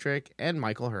 Patrick, and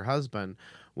Michael, her husband,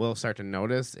 will start to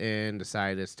notice and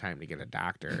decide it's time to get a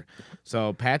doctor.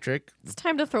 So Patrick, It's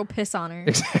time to throw piss on her.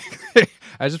 Exactly.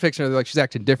 I just picture her like she's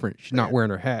acting different. She's not wearing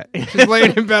her hat. She's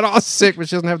laying in bed all sick, but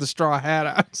she doesn't have the straw hat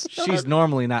on. She's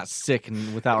normally not sick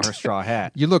and without her straw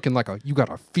hat. You're looking like you got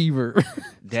a fever.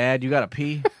 Dad, you got to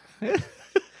pee?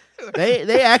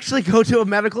 They actually go to a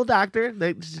medical doctor.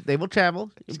 They will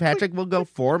travel. Patrick will go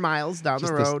 4 miles down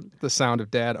the road. The sound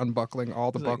of Dad unbuckling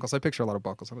all the buckles. I picture a lot of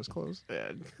buckles on his clothes.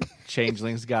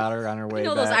 Changelings got her on her way You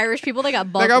know back. those Irish people, they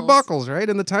got buckles. They got buckles, right?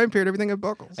 In the time period, everything had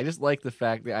buckles. I just like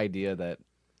the idea that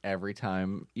every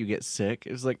time you get sick,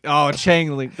 it's like, oh,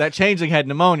 changeling. That changeling had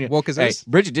pneumonia. Well, because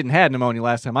Bridget didn't have pneummonia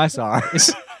last time I saw her.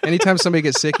 anytime somebody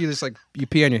gets sick, you just you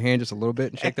pee on your hand just a little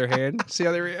bit and shake their hand, see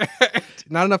how they react.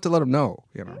 Not enough to let them know,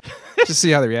 just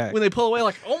see how they react. When they pull away,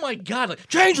 like, oh my God, like,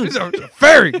 changeling.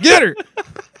 Fairy, get her.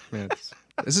 Man,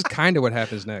 this is kind of what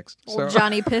happens next. Old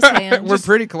Johnny Piss Hand. We're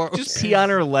pretty close. Just pee on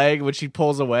her leg when she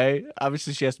pulls away.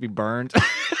 Obviously, she has to be burned.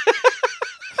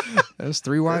 That's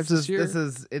 3 wives this year. This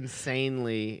is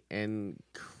insanely and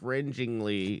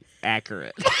cringingly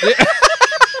accurate.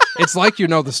 It's like you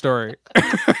know the story.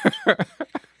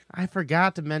 I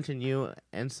forgot to mention you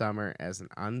and Summer as an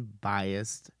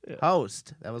unbiased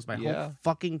host. That was my whole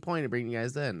fucking point of bringing you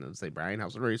guys in. I'd say Brian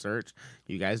helps with research.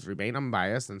 You guys remain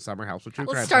unbiased, and Summer helps with true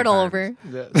crime. Let's start all over.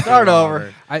 Start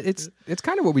over. It's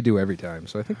kind of what we do every time.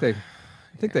 So I think they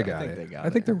got it. I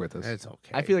think they're with us. It's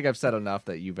okay. I feel like I've said enough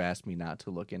that you've asked me not to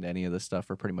look into any of this stuff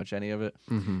or pretty much any of it.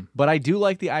 Mm-hmm. But I do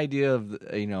like the idea of,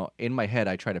 in my head,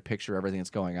 I try to picture everything that's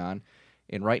going on.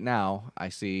 And right now, I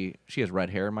see she has red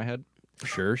hair in my head.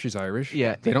 Sure, she's Irish.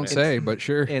 Yeah. They don't say, but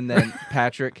sure. And then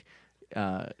Patrick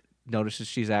notices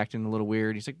she's acting a little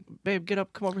weird. He's like, babe, get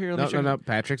up, come over here. No.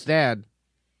 Patrick's dad.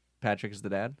 Patrick is the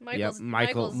dad?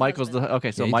 Michael. Michael's the...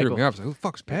 Okay, so he Michael... threw me off. I was like, who the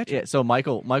fuck's Patrick? Yeah, so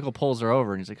Michael pulls her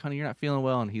over, and he's like, honey, you're not feeling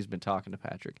well. And he's been talking to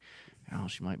Patrick. Oh,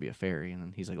 she might be a fairy. And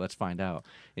then he's like, let's find out.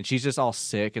 And she's just all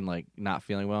sick and, not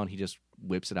feeling well, and he just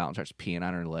whips it out and starts peeing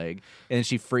on her leg. And then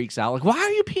she freaks out, like, why are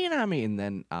you peeing on me? And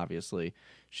then, obviously,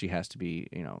 she has to be,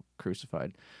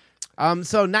 crucified.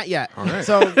 So not yet. All right.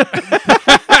 So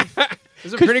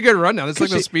It's a pretty good rundown. It's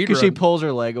like the speed run. Because she pulls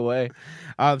her leg away.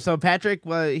 So Patrick,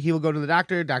 he will go to the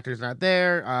doctor. Doctor's not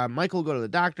there. Michael will go to the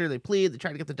doctor. They plead. They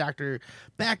try to get the doctor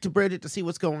back to Bridget to see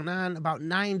what's going on. About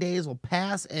 9 days will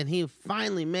pass, and he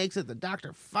finally makes it. The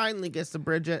doctor finally gets to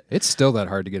Bridget. It's still that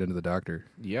hard to get into the doctor.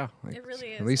 Yeah. It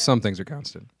really is. At least some things are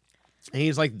constant. And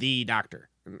he's like the doctor.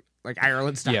 Like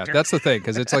Ireland's doctor. Yeah, that's the thing,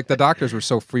 because it's like the doctors were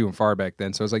so few and far back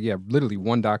then. So it's like, literally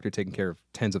one doctor taking care of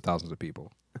tens of thousands of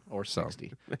people. Or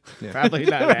 60. Yeah. Probably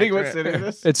not I think what's accurate. in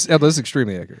this? This is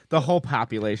extremely accurate. The whole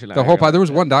population. There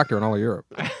was one doctor in all of Europe.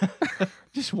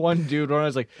 Just one dude. When I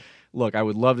was like, look, I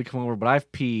would love to come over, but I've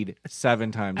peed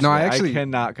 7 times. No, today. I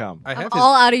cannot come. I'm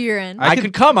all out of urine. I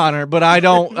could come on her, but I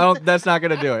don't. That's not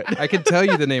gonna do it. I can tell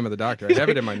you the name of the doctor. I have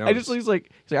it in my notes. He's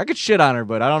like, I could shit on her,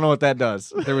 but I don't know what that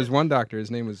does. There was one doctor.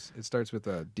 His name was. It starts with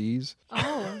D's.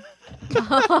 Oh.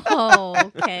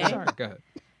 Oh, okay. Sorry, go ahead.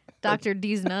 Dr.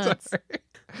 D's nuts.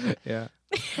 Yeah.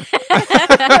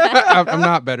 I'm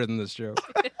not better than this joke.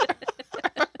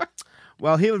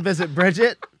 Well, he would visit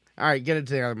Bridget. All right, get it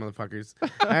together, motherfuckers.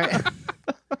 All right.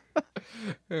 I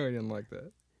didn't like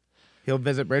that. He'll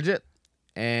visit Bridget,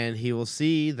 and he will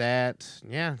see that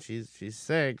she's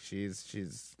sick.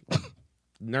 She's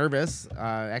nervous,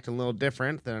 acting a little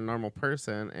different than a normal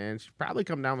person, and she'd probably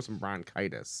come down with some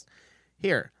bronchitis.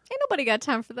 Here, Ain't nobody got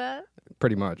time for that.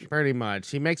 Pretty much.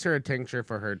 he makes her a tincture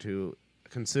for her to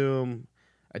consume.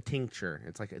 A tincture.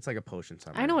 It's like a potion.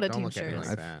 I know what a Don't tincture look at me is.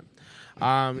 like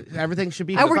that. Everything should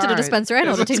be. I worked at a fine. dispensary. I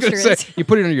know what a I was gonna tincture is. say, you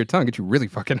put it under your tongue, get you really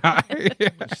fucking high.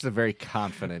 Just a very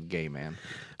confident gay man.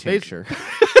 Tincture.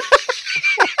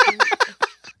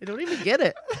 I don't even get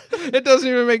it. It doesn't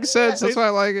even make sense. That's why I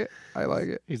like it. I like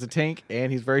it. He's a tank,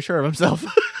 and he's very sure of himself.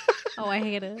 Oh, I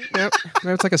hate it. Yep.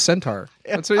 It's like a centaur.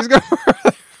 That's what he's going for.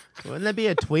 Wouldn't that be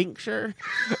a twincture?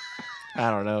 I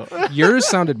don't know. Yours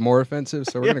sounded more offensive,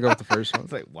 so we're going to go with the first one.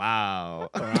 It's like, wow.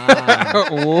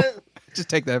 Just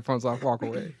take the headphones off, walk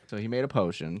away. So he made a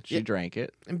potion. She drank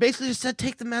it. And basically just said,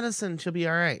 take the medicine. She'll be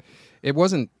all right. It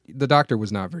wasn't, the doctor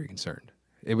was not very concerned.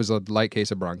 It was a light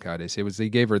case of bronchitis. He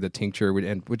gave her the tincture,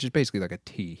 which is basically like a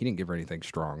tea. He didn't give her anything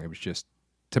strong. It was just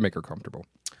to make her comfortable.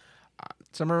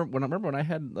 So remember when I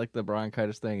had like the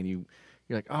bronchitis thing, and you're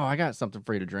like, oh, I got something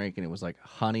for you to drink, and it was like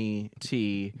honey,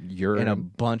 tea, Urine. and a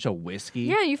bunch of whiskey.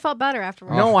 Yeah, you felt better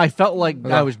afterwards. No, I felt like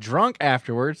I was drunk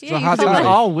afterwards. Yeah, It you was felt like-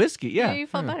 all whiskey. Yeah, you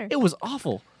felt better. it was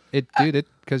awful.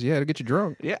 Because it'll get you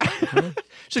drunk. Yeah.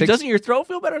 So doesn't your throat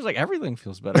feel better? It's like everything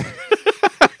feels better.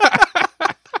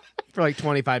 For like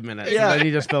 25 minutes. Yeah. And then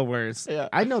you just feel worse. Yeah.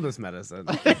 I know this medicine.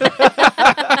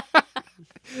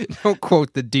 Don't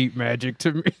quote the deep magic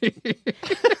to me.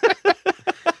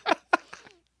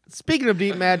 Speaking of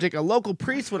deep magic, a local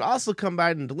priest would also come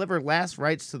by and deliver last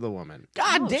rites to the woman.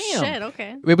 God Oh, damn. shit,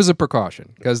 okay. It was a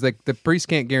precaution because the priest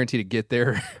can't guarantee to get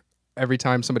there every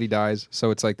time somebody dies.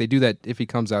 So it's like they do that if he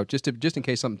comes out, just in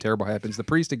case something terrible happens. The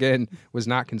priest, again, was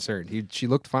not concerned. She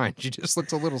looked fine. She just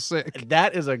looked a little sick.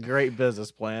 That is a great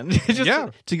business plan.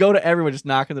 Yeah. To go to everyone, just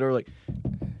knocking the door like,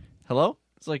 hello?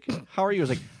 It's like, how are you? It's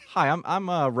like, hi, I'm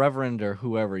a reverend or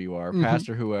whoever you are,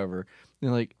 pastor, whoever.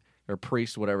 And like, or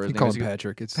priest, whatever. You call him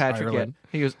Patrick. It's Patrick. Ireland. Yeah.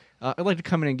 He goes, I'd like to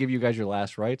come in and give you guys your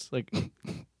last rites. Like,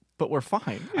 but we're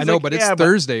fine. I know, but it's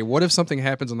Thursday. What if something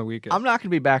happens on the weekend? I'm not going to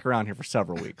be back around here for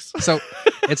several weeks. So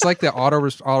it's like the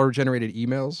auto-generated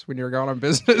emails when you're gone on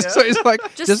business. Yeah. So it's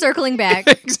like just circling back.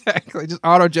 Exactly. Just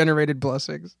auto-generated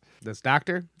blessings. This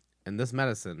doctor and this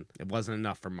medicine, it wasn't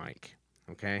enough for Mike.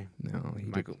 Okay? No.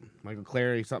 Michael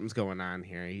Cleary, something's going on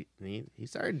here. He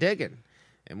started digging.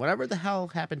 And whatever the hell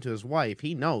happened to his wife,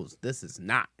 he knows this is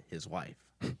not his wife.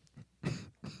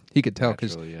 He could tell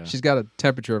because she's got a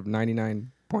temperature of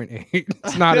 99.8.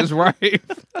 It's not his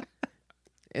wife.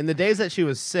 In the days that she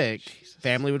was sick,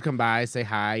 family would come by, say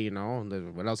hi,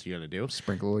 what else are you going to do?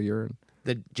 Sprinkle a urine.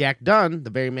 The Jack Dunn,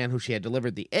 the very man who she had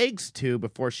delivered the eggs to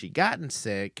before she gotten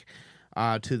sick,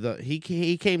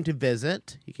 he came to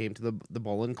visit. He came to the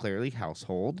Bullen Cleary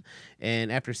household,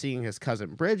 and after seeing his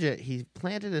cousin Bridget, he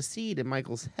planted a seed in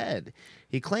Michael's head.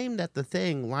 He claimed that the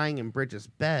thing lying in Bridget's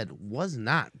bed was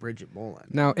not Bridget Bullen.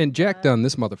 Now, and Jack Dunn,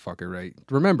 this motherfucker, right?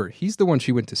 Remember, he's the one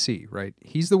she went to see, right?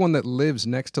 He's the one that lives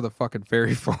next to the fucking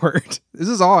fairy fort. This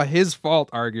is all his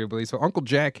fault, arguably. So Uncle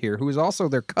Jack here, who is also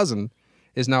their cousin,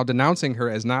 is now denouncing her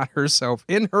as not herself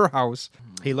in her house.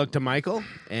 He looked to Michael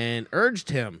and urged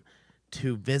him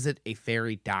to visit a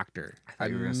fairy doctor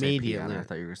immediately. I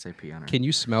thought you were going to say piano. Can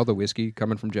you smell the whiskey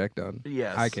coming from Jack Dunn?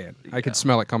 Yes. I can. Yeah. I can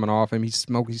smell it coming off him. He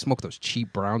smoked those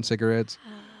cheap brown cigarettes.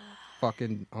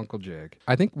 Fucking Uncle Jack.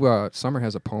 I think Summer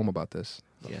has a poem about this.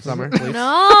 Yes. Summer, please.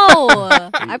 No!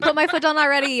 I put my foot down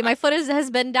already. My foot has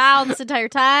been down this entire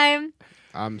time.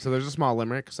 So there's a small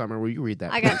limerick. Summer, will you read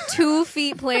that? I got 2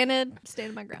 feet planted,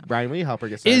 standing my ground. Brian, will you help her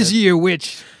get started? Is he a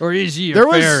witch or is he a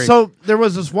fairy? There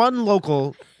was this one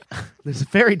local... There's a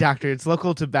fairy doctor. It's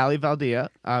local to Bali Valdia.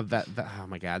 Oh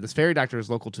my God! This fairy doctor is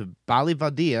local to Bali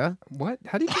Valdia. What?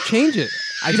 How did you change it?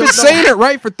 You've been saying it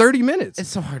right for 30 minutes. It's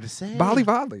so hard to say. Bali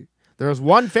Vadli. There was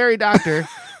one fairy doctor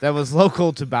that was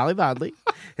local to Bali Vadli.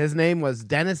 His name was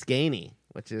Dennis Gainey,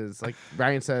 which is like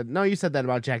Brian said. No, you said that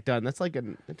about Jack Dunn. That's like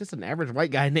just an average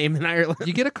white guy name in Ireland.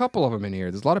 You get a couple of them in here.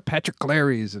 There's a lot of Patrick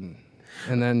Clarys and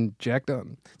then Jack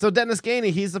Dunn. So Dennis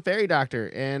Gainey, he's the fairy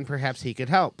doctor, and perhaps he could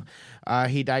help.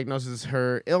 He diagnoses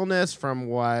her illness from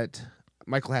what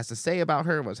Michael has to say about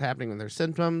her, what's happening with her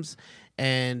symptoms,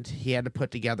 and he had to put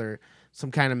together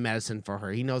some kind of medicine for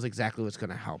her. He knows exactly what's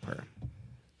going to help her.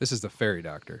 This is the fairy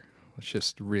doctor. Let's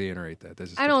just reiterate that.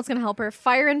 I know what's going to help her.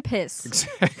 Fire and piss.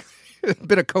 Exactly. A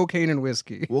bit of cocaine and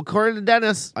whiskey. Well, according to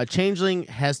Dennis, a changeling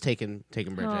has taken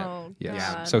Bridget. Oh, yes.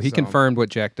 yeah. So he confirmed what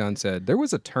Jack Dunn said. There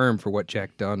was a term for what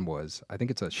Jack Dunn was. I think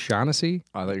it's a Shaughnessy.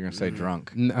 I thought you were going to say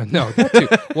drunk. No, that too.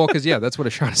 Well, because that's what a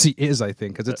Shaughnessy is, I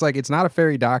think. Because it's not a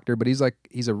fairy doctor, but he's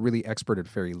a really expert at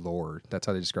fairy lore. That's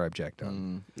how they describe Jack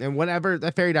Dunn. And whatever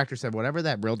that fairy doctor said, whatever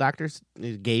that real doctor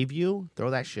gave you, throw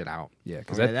that shit out. Yeah,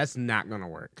 because that's not going to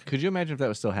work. Could you imagine if that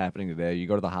was still happening today? You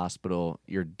go to the hospital,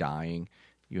 you're dying.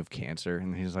 You have cancer,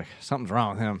 and he's like, something's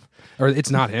wrong with him. Or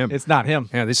it's not him. It's not him.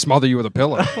 Yeah, they smother you with a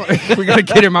pillow. We got to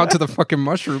get him out to the fucking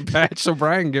mushroom patch so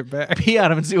Brian can get back. Pee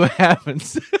on him and see what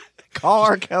happens. Call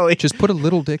R. Kelly. Just put a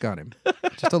little dick on him.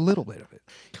 Just a little bit of it.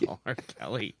 Call R.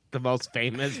 Kelly, the most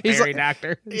famous fairy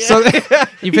doctor. Yeah. So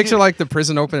you picture like the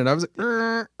prison opening up.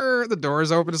 The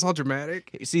doors open. It's all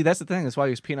dramatic. See, that's the thing. That's why he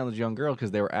was peeing on this young girl,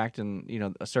 because they were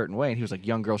acting, a certain way, and he was like,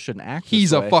 "Young girls shouldn't act."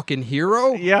 He's a fucking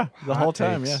hero. Yeah, the whole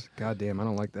time. Yeah. God damn, I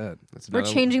don't like that. We're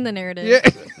changing the narrative.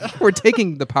 Yeah, we're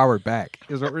taking the power back.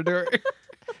 Is what we're doing.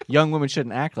 Young women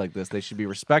shouldn't act like this. They should be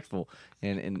respectful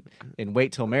and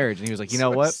wait till marriage. And he was like, you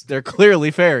know what? They're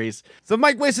clearly fairies. So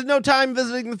Mike wasted no time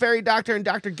visiting the fairy doctor, and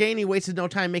Dr. Gainey wasted no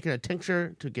time making a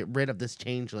tincture to get rid of this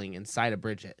changeling inside of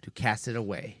Bridget, to cast it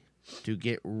away, to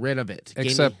get rid of it.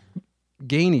 Except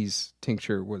Gainey's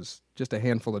tincture was just a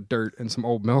handful of dirt and some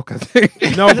old milk, I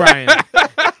think. No, Brian.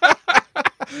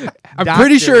 I'm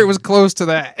pretty sure it was close to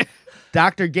that.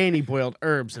 Dr. Gainey boiled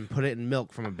herbs and put it in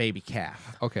milk from a baby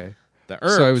calf. Okay. The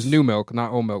herbs. So it was new milk,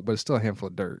 not old milk, but it's still a handful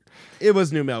of dirt. It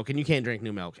was new milk, and you can't drink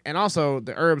new milk. And also,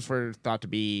 the herbs were thought to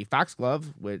be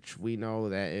foxglove, which we know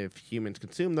that if humans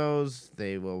consume those,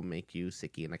 they will make you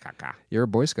sicky in the caca. You're a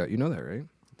Boy Scout. You know that, right?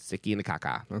 Sicky in the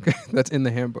caca. Okay. That's in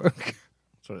the handbook.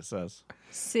 That's what it says.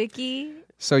 Sicky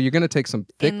So you're going to take some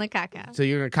thick... in the caca. So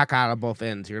you're going to caca out of both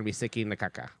ends. You're going to be sicky in the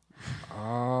caca.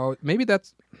 Oh, maybe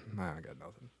that's... I got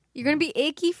nothing. You're going to be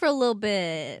achy for a little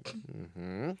bit.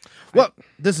 Mm-hmm. Well,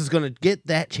 this is going to get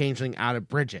that changeling out of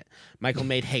Bridget. Michael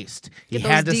made haste. Get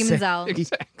those demons out.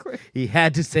 Exactly. He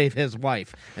had to save his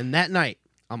wife. And that night,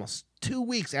 almost 2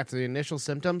 weeks after the initial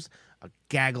symptoms, a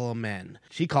gaggle of men.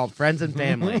 She called friends and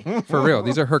family. For real.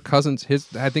 These are her cousins.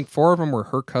 I think 4 of them were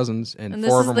her cousins, and And 4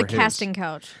 this of them is the were his. casting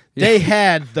couch. They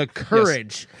had the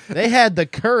courage. They had the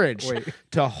courage Wait.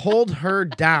 to hold her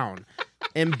down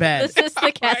in bed. This is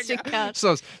the casting couch.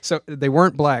 So they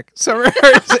weren't black. So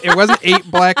it wasn't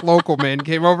 8 black local men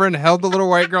came over and held the little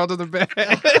white girl to the bed.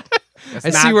 I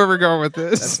see where we're going with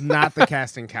this. That's not the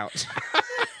casting couch.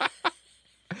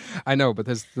 I know, but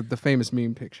there's the famous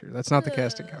meme picture. That's not the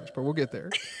casting couch, but we'll get there.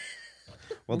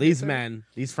 Well, these men,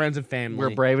 these friends and family, We're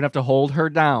brave enough to hold her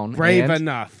down. brave and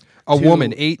enough. A to-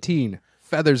 woman, 18,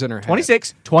 feathers in her head.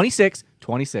 26, 26,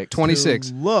 26. 26.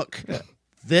 to look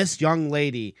this young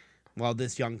lady, well,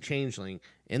 this young changeling,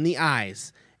 in the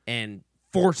eyes and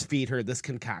force feed her this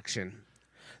concoction.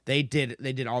 They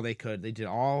did all they could. They did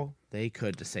all they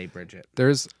could to save Bridget.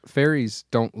 There's fairies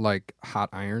don't like hot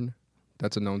iron.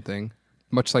 That's a known thing.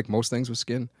 Much like most things with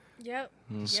skin. Yep.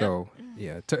 So,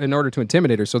 yeah, in order to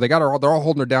intimidate her. So they're all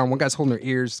holding her down. One guy's holding her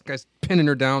ears. Guy's pinning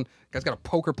her down. Guy's got a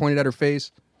poker pointed at her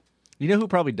face. You know who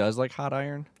probably does like hot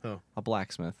iron? Who? A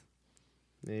blacksmith.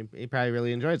 He probably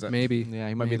really enjoys it. Maybe. Yeah,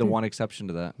 he might be the one exception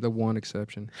to that. The one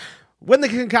exception. When the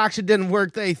concoction didn't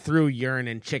work, they threw urine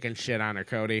and chicken shit on her,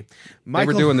 Cody. They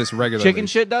were doing this regularly. Chicken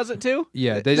shit does it too?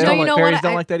 Yeah, They just don't you like know fairies what?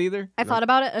 don't I- like that either? I thought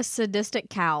about it. A sadistic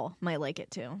cow might like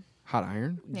it too. hot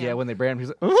iron. Yeah, when they brand him,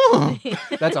 he's like, "Ugh."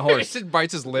 That's a horse. Just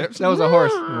bites his lips. That was a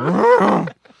horse.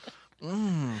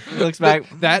 He looks back.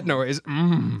 That noise.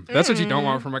 That's what you don't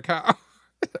want from a cow.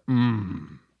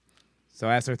 So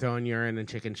as they're throwing urine and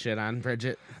chicken shit on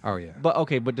Bridget. Oh yeah. But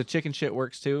okay, but the chicken shit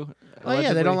works too. Oh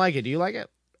yeah, they don't like it. Do you like it?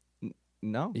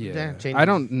 No. Yeah. change- I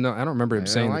don't know. I don't remember him I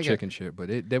don't saying like the it. chicken shit, but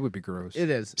that would be gross. It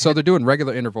is. So they're doing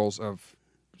regular intervals of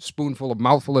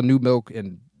mouthful of new milk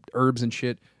and herbs and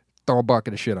shit. Throw a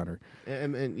bucket of shit on her.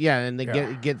 And they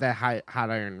get that hot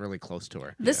iron really close to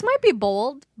her. This might be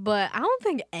bold, but I don't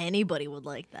think anybody would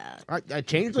like that. A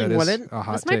changeling That is wouldn't. a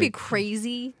hot This might be take.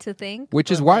 crazy to think.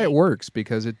 Which is but, why like, it works,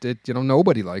 because it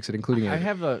nobody likes it, including I it.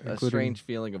 have a including- strange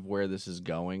feeling of where this is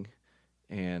going,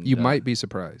 and You might be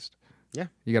surprised. Yeah.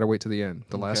 You got to wait to the end.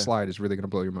 The last Okay. slide is really going to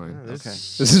blow your mind. Yeah, Okay.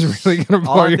 This is really going to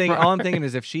blow your mind. All I'm thinking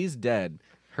is if she's dead,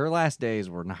 her last days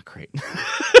were not great.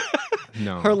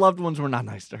 No. Her loved ones were not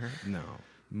nice to her. No.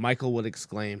 Michael would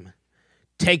exclaim,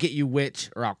 "Take it, you witch,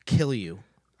 or I'll kill you."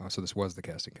 Oh, so this was the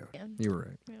casting couch. Yeah. You were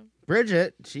right.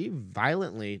 Bridget, she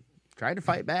violently tried to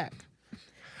fight back.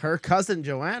 Her cousin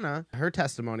Joanna, her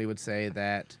testimony would say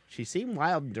that she seemed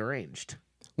wild and deranged.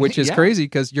 Which is Yeah. crazy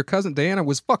because your cousin Diana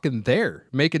was fucking there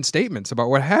making statements about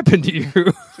what happened to you.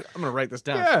 I'm gonna write this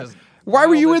down. Yeah. Why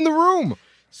were you in the room?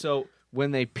 So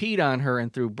when they peed on her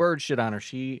and threw bird shit on her,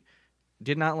 she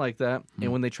did not like that.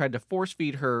 And when they tried to force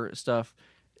feed her stuff,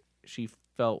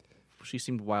 she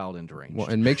seemed wild and deranged. Well,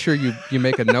 and make sure you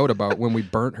make a note about when we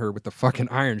burnt her with the fucking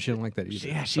iron. She didn't like that either.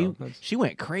 yeah, So that's- she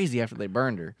went crazy after they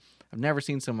burned her. I've never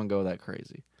seen someone go that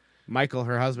crazy. Michael,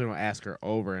 her husband, will ask her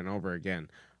over and over again,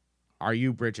 "Are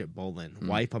you Bridget Boland,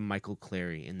 wife of Michael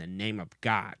Cleary, in the name of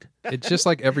God?" It's just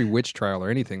like every witch trial or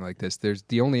anything like this. There's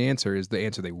the only answer is the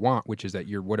answer they want, which is that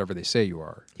you're whatever they say you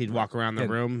are. He'd walk around the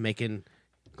And- room making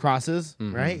crosses,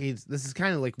 right? This is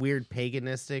kind of like weird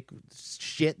paganistic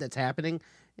shit that's happening.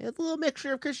 It's a little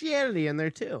mixture of Christianity in there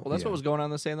too. Well, that's what was going on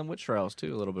in the Salem witch trials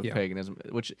too. A little bit of Yeah. paganism.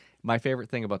 Which my favorite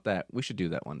thing about that, we should do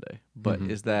that one day. But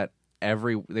Mm-hmm. is that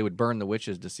they would burn the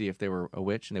witches to see if they were a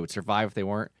witch, and they would survive if they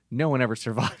weren't. No one ever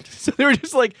survived, so they were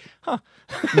just like, huh,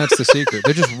 And that's the secret.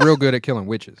 They're just real good at killing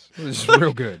witches. They're just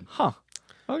real good. huh,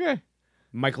 okay.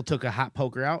 Michael took a hot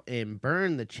poker out and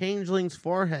burned the changeling's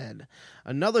forehead.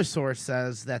 Another source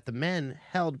says that the men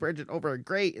held Bridget over a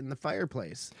grate in the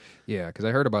fireplace. Yeah, because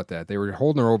I heard about that. They were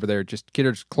holding her over there, just get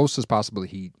her as close as possible to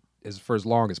heat for as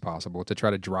long as possible to try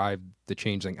to drive the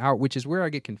changeling out, which is where I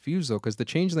get confused, though, because the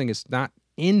changeling is not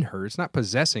in her. It's not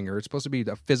possessing her. It's supposed to be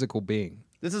a physical being.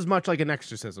 This is much like an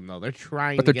exorcism, though. They're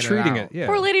trying But to they're get treating her out. it, yeah.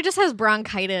 Poor lady just has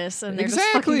bronchitis, and they're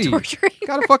Exactly. just fucking torturing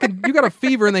her. You got a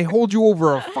fever and they hold you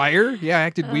over a fire? Yeah, I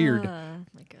acted weird.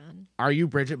 My God. Are you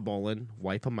Bridget Boland,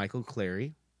 wife of Michael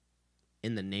Cleary,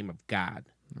 in the name of God?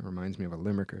 That reminds me of a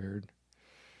limerick I heard.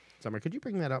 Summer, could you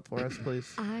bring that up for us,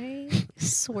 please? I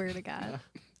swear to God,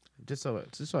 just so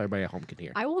everybody at home can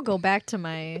hear. I will go back to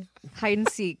my hide and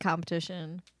seek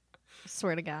competition.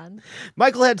 Swear to God.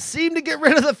 Michael had seemed to get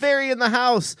rid of the fairy in the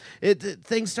house.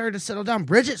 Things started to settle down.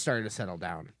 Bridget started to settle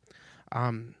down.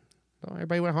 Well,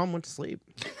 everybody went home, went to sleep.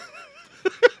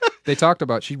 They talked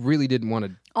about she really didn't want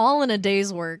to All in a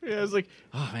day's work. Yeah, I was like,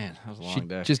 oh man, that was a long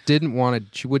day. Just didn't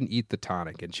want to. She wouldn't eat the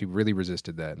tonic, and she really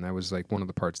resisted that. And that was like one of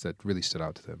the parts that really stood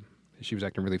out to them. She was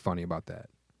acting really funny about that,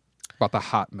 about the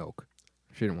hot milk.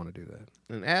 She didn't want to do that.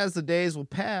 And as the days will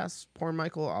pass, poor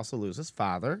Michael also loses his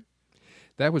father.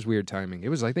 That was weird timing. It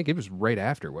was, I think, it was right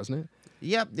after, wasn't it?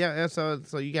 Yep, yeah. So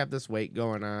you got this wait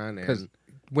going on, Because and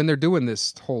when they're doing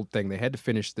this whole thing, they had to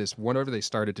finish this. Whenever they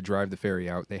started to drive the ferry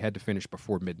out, they had to finish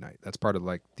before midnight. That's part of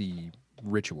like the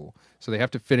ritual. So they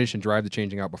have to finish and drive the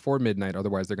changeling out before midnight.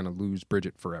 Otherwise, they're going to lose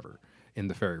Bridget forever in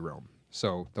the fairy realm.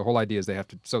 So the whole idea is they have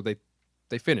to. So they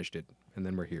finished it, and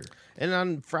then we're here. And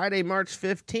on Friday, March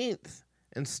 15th,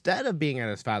 instead of being at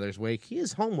his father's wake, he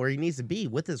is home where he needs to be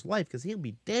with his wife, because he'll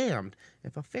be damned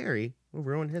if a fairy will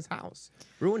ruin his house,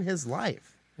 ruin his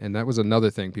life. And that was another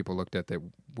thing people looked at that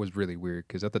was really weird,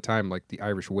 because at the time, like, the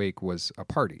Irish wake was a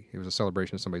party. It was a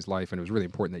celebration of somebody's life, and it was really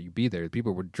important that you be there.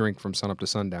 People would drink from sunup to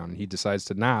sundown, and he decides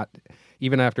to not.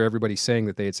 Even after everybody saying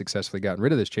that they had successfully gotten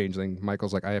rid of this changeling,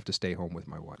 Michael's like, I have to stay home with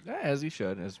my wife. Yeah, as he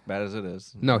should, as bad as it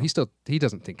is. No, he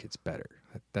doesn't think it's better.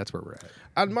 That's where we're at.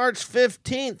 On March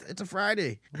 15th, it's a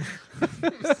Friday.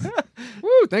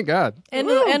 Woo, thank God. End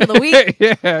of the week.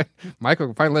 Yeah. Michael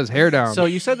can finally let his hair down. So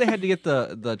you said they had to get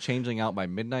the changeling out by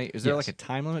midnight. Is there Yes. like a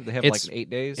time limit? They have It's- like 8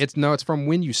 days? It's from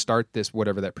when you start this,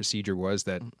 whatever that procedure was,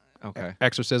 that okay.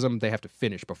 exorcism, they have to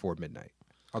finish before midnight.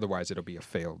 Otherwise, it'll be a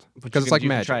failed. But Because you it's can- like you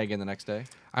can magic. try again the next day?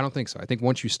 I don't think so. I think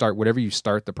once you start, whatever you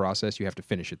start the process, you have to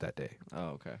finish it that day. Oh,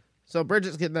 okay. So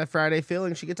Bridget's getting that Friday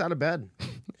feeling. She gets out of bed.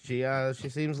 She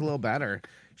seems a little better.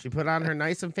 She put on her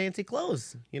nice and fancy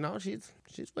clothes. You know, she's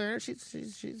wearing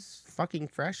she's fucking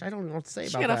fresh. I don't know what to say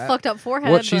She about got that. a fucked up forehead.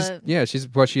 Well, but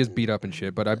she is beat up and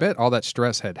shit, but I bet all that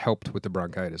stress had helped with the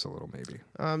bronchitis a little, maybe.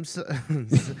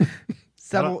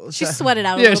 she sweated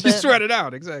out a Yeah, little she bit. sweated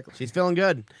out, exactly. She's feeling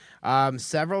good.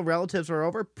 Several relatives were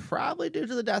over, probably due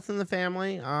to the death in the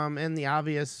family, and the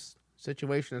obvious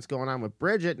situation that's going on with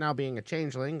Bridget now being a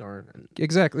changeling.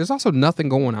 Exactly. There's also nothing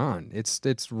going on.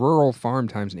 It's rural farm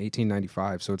times in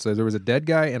 1895, so there was a dead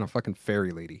guy and a fucking fairy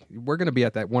lady. We're gonna be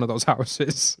at that one of those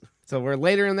houses. So we're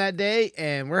later in that day,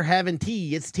 and we're having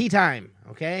tea. It's tea time,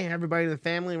 okay? Everybody in the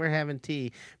family, we're having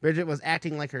tea. Bridget was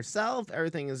acting like herself.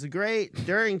 Everything is great.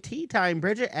 During tea time,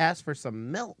 Bridget asked for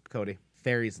some milk, Cody.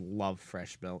 Fairies love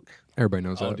fresh milk. Everybody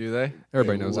knows Oh, that. do they?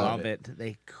 Everybody They knows love that. it.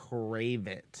 They crave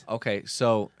it. Okay,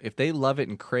 so if they love it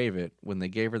and crave it, when they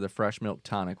gave her the fresh milk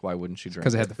tonic, why wouldn't she drink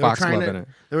Because it had the They were foxglove trying in to- it.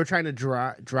 They were trying to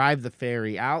drive the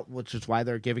fairy out, which is why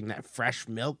they're giving that fresh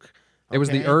milk. It was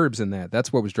the okay? herbs in that.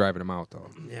 That's what was driving him out, though.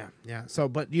 Yeah. So,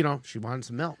 but, she wanted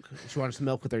some milk. She wanted some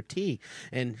milk with her tea.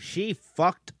 And she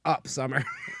fucked up, Summer.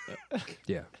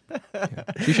 Yeah.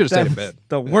 She should have stayed in bed.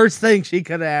 The worst thing she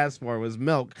could have asked for was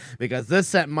milk, because this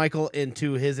sent Michael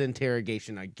into his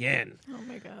interrogation again. Oh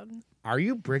my God. Are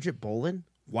you Bridget Boland,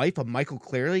 wife of Michael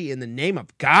Cleary, in the name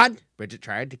of God? Bridget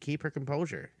tried to keep her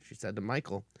composure. She said to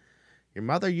Michael, your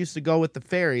mother used to go with the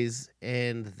fairies,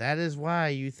 and that is why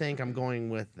you think I'm going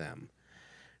with them.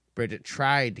 Bridget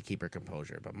tried to keep her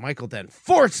composure, but Michael then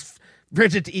forced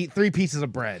Bridget to eat 3 pieces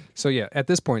of bread. So yeah, at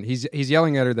this point, he's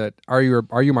yelling at her that are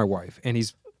you my wife? And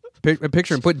he's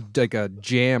picturing putting like a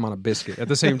jam on a biscuit at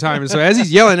the same time. And so as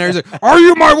he's yelling at her, he's like, "Are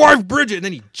you my wife, Bridget?" And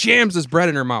then he jams this bread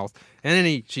in her mouth, and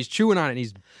then she's chewing on it, and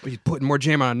he's putting more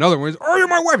jam on another one. He's, "Are you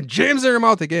my wife?" And jams it in her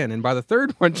mouth again. And by the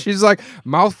third one, she's like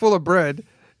mouthful of bread.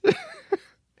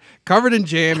 Covered in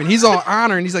jam, and he's all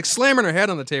on her, and he's like slamming her head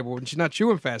on the table, and she's not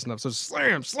chewing fast enough. So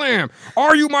slam, slam.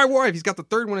 Are you my wife? He's got the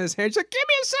third one in his hand. She's like, "Give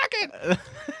me a second."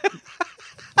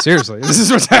 Seriously, this is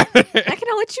what's happening. I can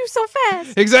only chew so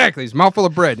fast. Exactly. He's a mouthful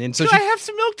of bread, and so Do I have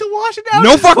some milk to wash it out?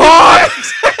 no fucking.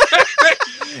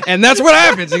 And that's what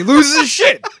happens. He loses his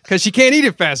shit because she can't eat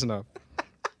it fast enough.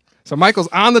 So Michael's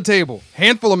on the table,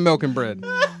 handful of milk and bread.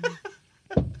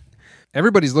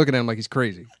 Everybody's looking at him like he's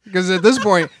crazy. Because at this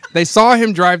point, they saw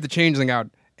him drive the changeling out,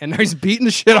 and now he's beating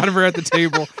the shit out of her at the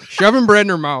table, shoving bread in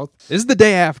her mouth. This is the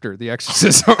day after the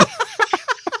exorcism.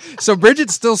 So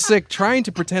Bridget's still sick, trying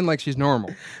to pretend like she's normal.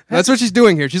 That's what she's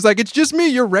doing here. She's like, "It's just me,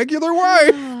 your regular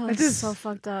wife." Oh, it's so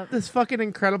fucked up. This fucking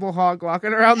incredible hog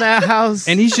walking around that house.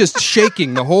 And he's just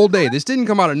shaking the whole day. This didn't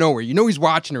come out of nowhere. You know he's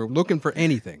watching her, looking for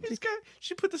anything.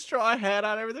 She put the straw hat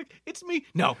on everything. It's me.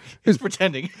 No, he's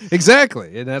pretending.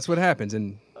 Exactly. And that's what happens.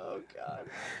 And Oh, God.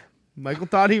 Michael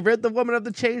thought he rid the woman of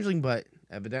the changeling, but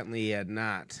evidently he had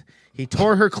not. He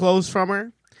tore her clothes from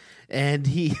her, and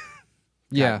he...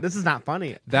 yeah, God, this is not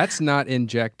funny. that's not in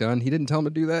Jack Dunn. He didn't tell him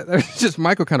to do that. That's just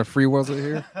Michael kind of free wills it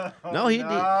here. No, he did.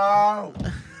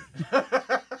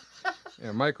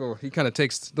 Yeah, Michael, he kind of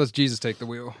lets Jesus take the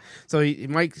wheel. So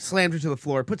Mike slams her to the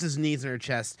floor, puts his knees in her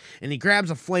chest, and he grabs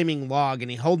a flaming log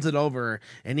and he holds it over her,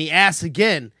 and he asks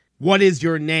again, "What is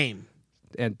your name?"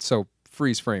 And so,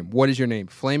 freeze frame. What is your name?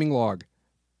 Flaming log.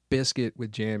 Biscuit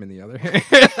with jam in the other hand.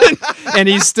 And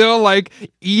he's still like,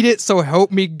 eat it, so help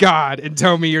me God, and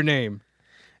tell me your name.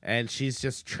 And she's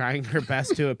just trying her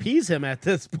best to appease him at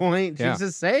this point. She's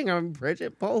just saying, "I'm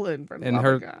Bridget Poland, for the love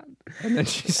of God." And then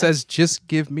she says, "Just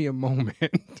give me a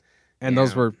moment." And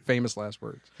those were famous last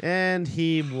words. And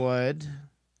he would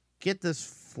get this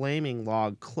flaming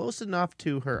log close enough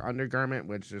to her undergarment,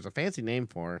 which there's a fancy name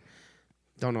for.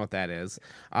 Don't know what that is.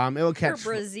 It will catch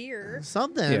brassiere.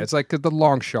 Something. Yeah, it's like the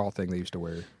long shawl thing they used to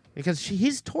wear. Because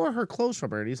he's tore her clothes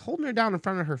from her, and he's holding her down in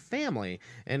front of her family,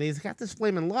 and he's got this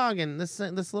flaming log, and this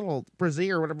little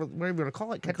brassiere, or whatever you want to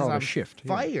call it, catches on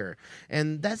fire,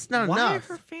 and that's not enough.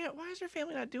 Why is her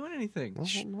family not doing anything? Well,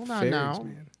 hold on Fairies, now.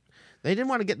 man. They didn't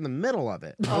want to get in the middle of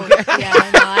it. Oh,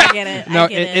 yeah, no, I get it. No, I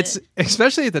get it's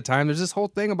especially at the time. There's this whole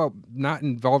thing about not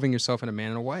involving yourself in a man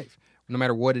and a wife. No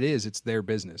matter what it is, it's their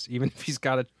business. Even if he's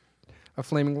got a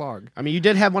flaming log. I mean, you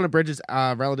did have one of Bridget's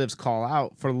relatives call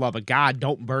out, "For the love of God,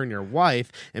 don't burn your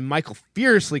wife." And Michael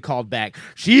fiercely called back,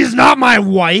 "She is not my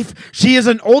wife. She is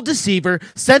an old deceiver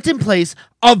sent in place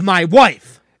of my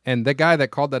wife." And the guy that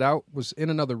called that out was in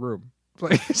another room.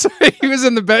 Like, so he was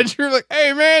in the bedroom like,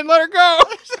 "Hey, man, let her go."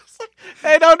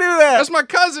 Hey, don't do that. That's my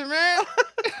cousin, man.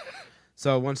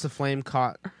 So once the flame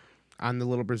caught on the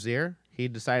little brazier, he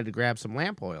decided to grab some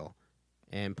lamp oil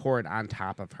and pour it on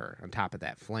top of her, on top of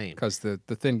that flame. Because the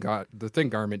thin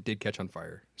garment did catch on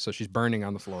fire. So she's burning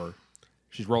on the floor.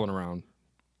 She's rolling around.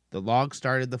 The log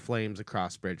started the flames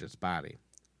across Bridget's body.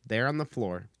 There on the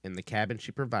floor, in the cabin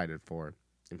she provided for,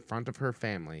 in front of her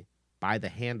family, by the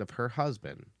hand of her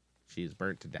husband, she's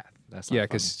burnt to death. That's yeah,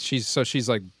 because she's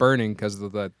like burning because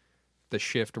of the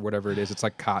shift or whatever it is. It's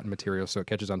like cotton material, so it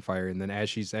catches on fire. And then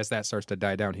as that starts to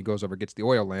die down, he goes over, gets the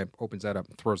oil lamp, opens that up,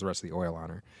 and throws the rest of the oil on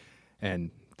her.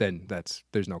 And then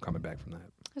there's no coming back from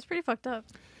that. It's pretty fucked up.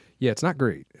 Yeah, it's not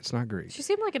great. It's not great. She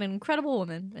seemed like an incredible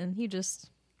woman, and he just...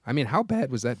 I mean, how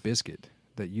bad was that biscuit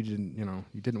that you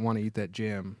didn't want to eat that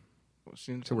jam? Well,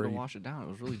 she didn't to wash it down. It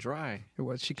was really dry. It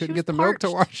was. She couldn't get the milk to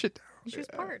wash it down. She was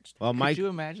parched. Well, Could you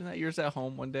imagine that? You're just at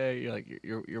home one day. You're like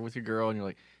you're with your girl, and you're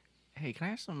like, "Hey, can I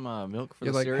have some milk for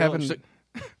the like cereal?" having... She's like,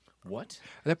 what?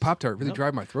 That Pop-Tart really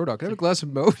dried my throat out. Can I have a glass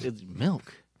of milk? It's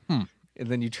milk. And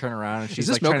then you turn around and she's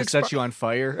this like trying to set you on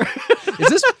fire.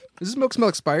 Does this milk smell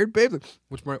expired, babe? Like,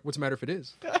 what's the matter if it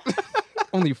is?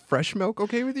 Only fresh milk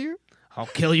okay with you? I'll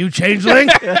kill you, changeling.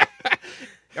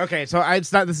 Okay, so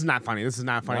this is not funny. This is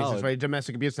not funny. No.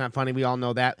 Domestic abuse is not funny. We all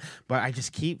know that. But I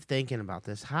just keep thinking about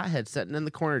this hothead sitting in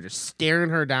the corner just staring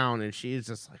her down, and she's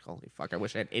just like, "Holy fuck, I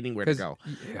wish I had anywhere to go.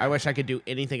 Yeah. I wish I could do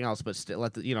anything else but still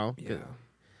let the, Yeah.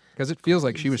 Because it feels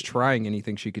like she was trying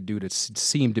anything she could do to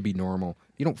seem to be normal.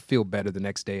 You don't feel better the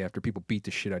next day after people beat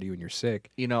the shit out of you and you're sick.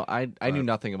 You know, I knew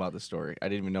nothing about this story. I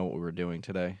didn't even know what we were doing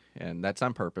today, and that's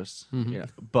on purpose. Mm-hmm. You know,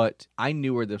 but I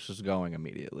knew where this was going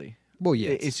immediately. Well,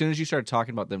 yeah. As soon as you started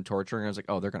talking about them torturing her, I was like,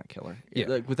 "Oh, they're gonna kill her." Yeah.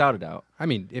 Like, without a doubt. I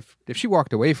mean, if she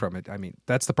walked away from it, I mean,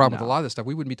 that's the problem with a lot of this stuff.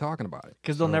 We wouldn't be talking about it.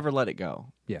 Because they'll never let it go.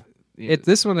 Yeah. Yeah.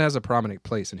 This one has a prominent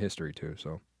place in history, too,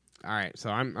 so. All right, so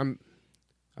I'm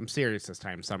serious this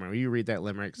time, Summer. Will you read that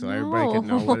limerick so everybody can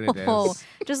know what it is?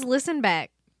 Just listen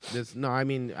back. I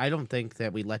mean, I don't think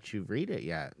that we let you read it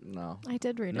yet. No. I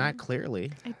did read Not it.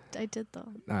 clearly. I did, though.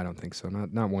 I don't think so.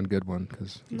 Not one good one,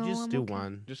 because You No, just I'm do okay.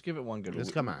 one. Just give it one good.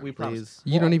 Just come on, We please. promise.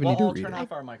 you don't even need to We'll read turn it.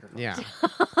 off our microphone. Yeah.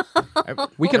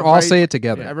 We can all say it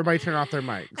together. Everybody turn off their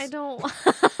mics. I don't want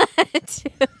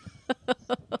to.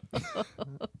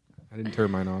 I didn't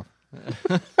turn mine off.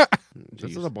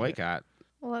 This is a boycott.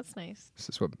 Well, that's nice.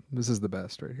 This is the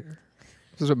best right here.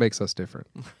 This is what makes us different.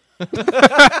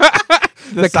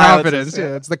 The The confidence, silences,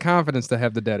 yeah. It's the confidence to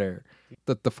have the dead air.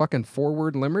 The fucking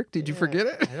forward limerick, did you forget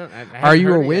it? I Are you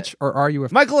a haven't heard it witch yet. or are you a...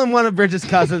 Michael and one of Bridget's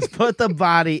cousins put the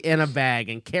body in a bag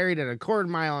and carried it a quarter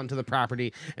mile onto the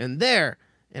property, and there,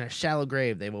 in a shallow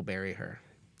grave, they will bury her.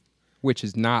 Which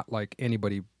is not like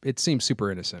anybody... It seems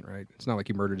super innocent, right? It's not like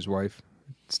he murdered his wife.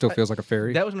 It still feels like a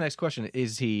fairy. That was my next question. Did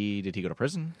he go to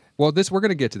prison? Well, we're going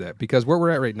to get to that, because where we're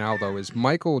at right now, though, is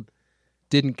Michael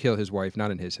didn't kill his wife, not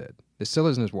in his head. It still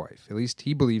isn't his wife. At least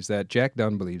he believes that. Jack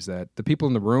Dunn believes that. The people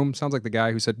in the room, sounds like the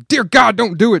guy who said, "Dear God,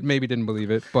 don't do it," maybe didn't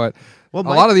believe it, but a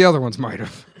lot of the other ones might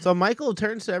have. So Michael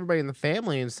turns to everybody in the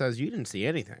family and says, "You didn't see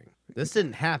anything. This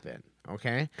didn't happen,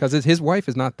 okay?" Because his wife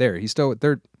is not there. He's still...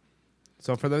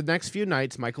 So for the next few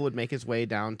nights, Michael would make his way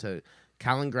down to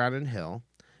Callangraden Hill,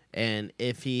 and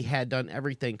if he had done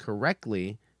everything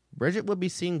correctly, Bridget would be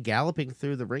seen galloping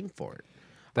through the ring fort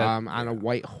on a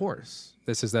white horse.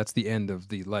 That's the end of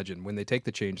the legend. When they take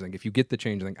the changeling, if you get the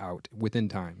changeling out within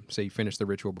time, say you finish the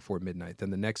ritual before midnight, then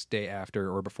the next day after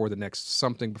or before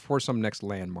some next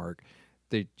landmark,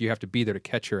 you have to be there to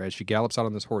catch her as she gallops out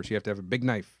on this horse. You have to have a big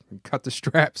knife and cut the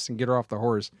straps and get her off the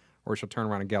horse, or she'll turn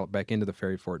around and gallop back into the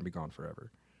fairy fort and be gone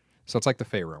forever. So it's like the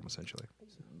Fey realm, essentially.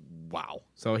 Wow.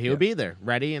 So he'll be there,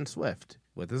 ready and swift,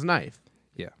 with his knife.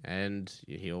 Yeah. And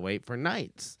he'll wait for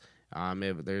nights.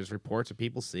 If there's reports of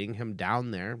people seeing him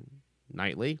down there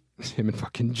nightly. Him and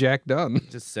fucking Jack Dunn.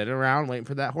 Just sitting around waiting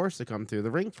for that horse to come through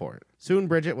the ring fort. Soon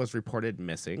Bridget was reported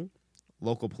missing.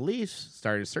 Local police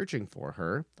started searching for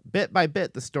her. Bit by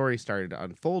bit, the story started to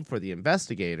unfold for the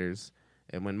investigators.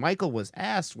 And when Michael was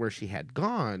asked where she had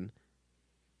gone,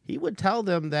 he would tell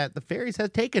them that the fairies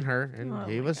had taken her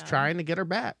and he was trying to get her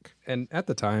back. And at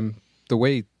the time, the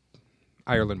way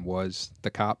Ireland was,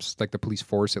 the cops, like the police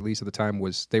force at least at the time,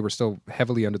 they were still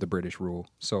heavily under the British rule.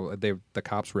 So the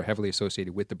cops were heavily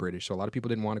associated with the British. So a lot of people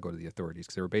didn't want to go to the authorities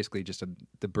because they were basically just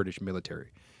the British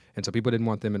military. And so people didn't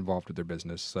want them involved with their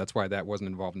business. So that's why that wasn't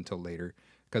involved until later.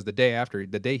 Because the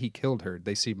day he killed her,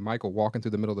 they see Michael walking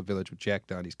through the middle of the village with Jack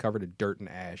Dunn. He's covered in dirt and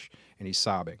ash, and he's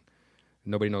sobbing.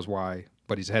 Nobody knows why,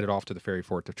 but he's headed off to the fairy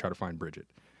fort to try to find Bridget.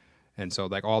 And so,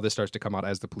 like, all this starts to come out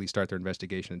as the police start their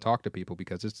investigation and talk to people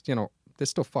because it's, it's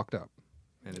still fucked up.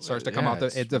 And it starts to come out.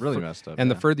 It's really messed up.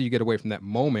 And the further you get away from that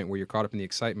moment where you're caught up in the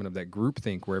excitement of that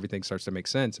groupthink where everything starts to make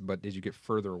sense, but as you get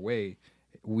further away,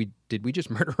 did we just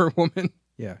murder a woman?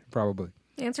 Yeah, probably.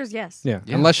 The answer is yes. Yeah,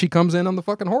 unless she comes in on the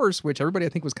fucking horse, which everybody I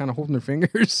think was kind of holding their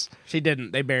fingers. She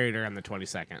didn't. They buried her on the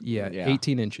 22nd. Yeah,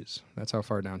 18 inches. That's how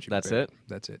far down she was. That's it?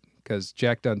 That's it. Because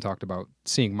Jack Dunn talked about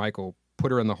seeing Michael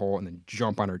put her in the hole and then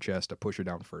jump on her chest to push her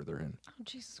down further in. Oh,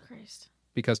 Jesus Christ.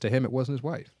 Because to him, it wasn't his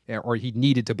wife. Or he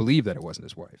needed to believe that it wasn't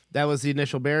his wife. That was the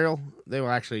initial burial. They will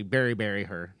actually bury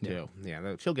her, too.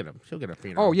 Yeah, she'll get a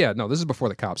funeral. Oh, yeah. No, this is before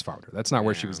the cops found her. That's not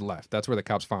where she was left. That's where the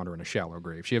cops found her in a shallow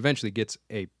grave. She eventually gets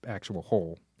a actual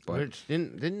hole. But which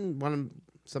didn't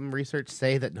some research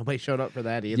say that nobody showed up for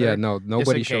that either? Yeah, no,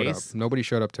 nobody showed up. Nobody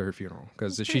showed up to her funeral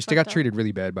because she still got treated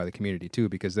really bad by the community too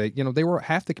because they were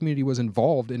half the community was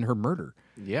involved in her murder.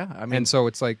 Yeah, I mean, and so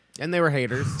it's like, and they were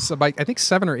haters. So I think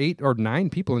 7 or 8 or 9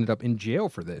 people ended up in jail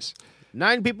for this.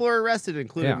 9 people were arrested,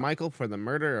 including Michael for the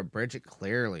murder of Bridget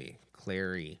Cleary.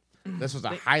 This was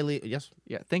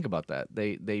Yeah, think about that.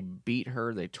 They beat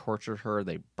her, they tortured her,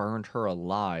 they burned her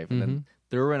alive, and then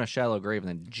threw her in a shallow grave, and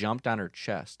then jumped on her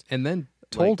chest, and then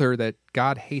told her that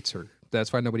God hates her.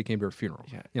 That's why nobody came to her funeral.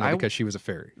 Yeah, because she was a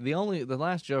fairy. The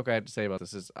last joke I have to say about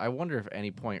this is I wonder if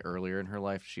any point earlier in her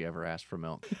life she ever asked for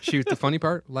milk. She was the funny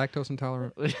part, lactose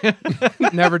intolerant.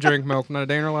 Never drank milk, not a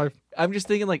day in her life. I'm just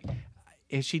thinking, like,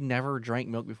 if she never drank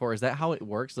milk before, is that how it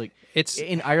works? Like, it's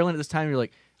in Ireland at this time, you're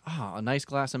like, a nice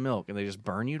glass of milk, and they just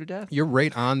burn you to death? You're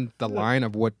right on the line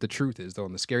of what the truth is, though,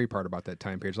 and the scary part about that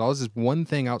time period. So all this is one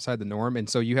thing outside the norm, and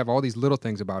so you have all these little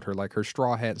things about her, like her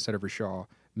straw hat instead of her shawl,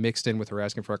 mixed in with her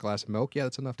asking for a glass of milk. Yeah,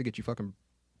 that's enough to get you fucking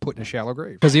put in a shallow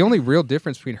grave. Because the only real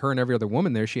difference between her and every other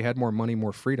woman there, she had more money,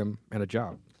 more freedom, and a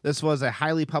job. This was a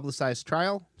highly publicized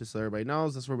trial, just so everybody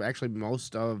knows. This is where actually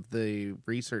most of the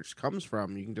research comes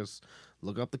from. You can just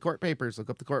look up the court papers, look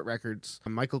up the court records.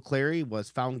 Michael Cleary was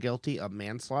found guilty of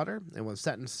manslaughter and was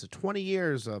sentenced to 20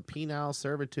 years of penal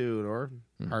servitude or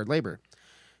hard labor.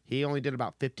 He only did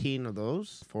about 15 of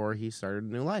those before he started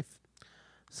a new life.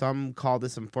 Some call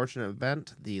this unfortunate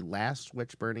event the last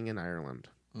witch burning in Ireland.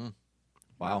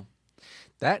 Wow.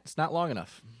 That's not long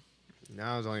enough.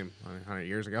 No, it was only 100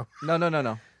 years ago.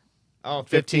 No. Oh,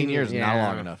 15 years is not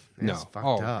long enough. No.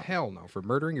 Up. Hell no. For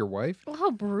murdering your wife? Well,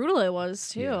 how brutal it was,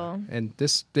 too. Yeah. And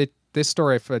this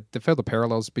story, they felt the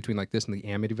parallels between like this and the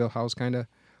Amityville house, kind of,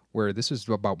 where this is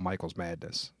about Michael's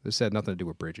madness. This had nothing to do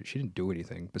with Bridget. She didn't do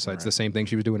anything besides the same thing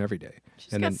she was doing every day.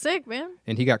 She got sick, man.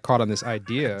 And he got caught on this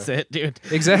idea. That's it, dude.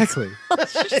 Exactly.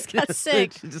 She just got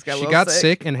sick. She got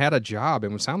sick and had a job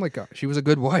and would sound like she was a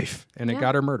good wife, and it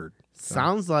got her murdered. So.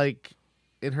 Sounds like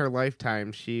in her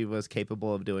lifetime she was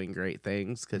capable of doing great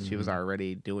things because she was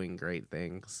already doing great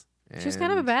things. She was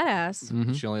kind of a badass.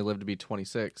 Mm-hmm. She only lived to be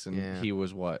 26, and he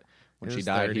was what? When she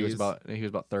died, 30s. he was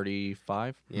about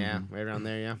 35. Yeah, right around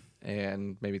there, yeah.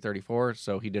 And maybe 34,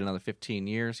 so he did another 15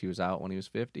 years. He was out when he was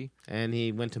 50. And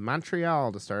he went to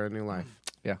Montreal to start a new life.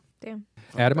 Yeah. Damn.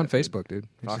 Add him on Facebook, dude.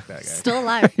 Fuck that guy. Still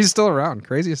alive. He's still around.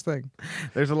 Craziest thing.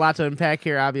 There's a lot to unpack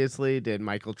here, obviously. Did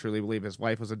Michael truly believe his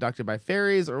wife was abducted by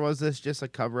fairies, or was this just a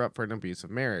cover-up for an abusive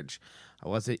marriage?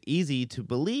 Was it easy to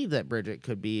believe that Bridget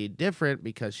could be different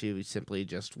because she simply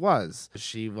just was?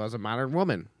 She was a modern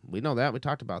woman. We know that. We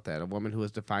talked about that. A woman who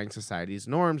was defying society's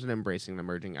norms and embracing an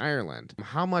emerging Ireland.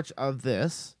 How much of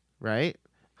this, right?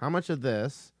 How much of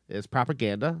this is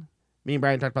propaganda? Me and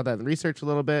Brian talked about that in the research a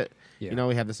little bit. Yeah. You know,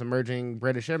 we have this emerging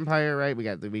British Empire, right? We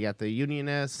got the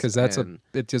Unionists. Because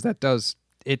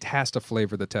it has to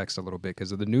flavor the text a little bit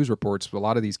because of the news reports. A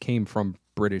lot of these came from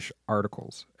British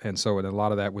articles, and so a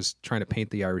lot of that was trying to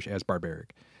paint the Irish as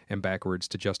barbaric and backwards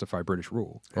to justify British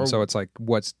rule. And so it's like,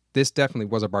 this definitely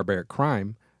was a barbaric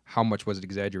crime. How much was it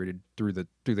exaggerated through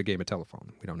the game of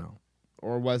telephone? We don't know.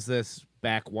 Or was this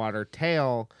backwater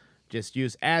tale just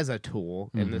used as a tool,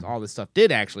 and all this stuff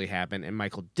did actually happen, and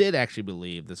Michael did actually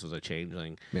believe this was a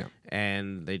changeling,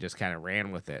 and they just kind of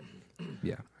ran with it?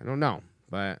 Yeah. I don't know,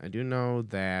 but I do know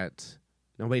that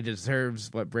nobody deserves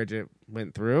what Bridget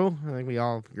went through. I think we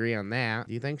all agree on that.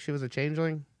 Do you think she was a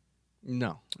changeling?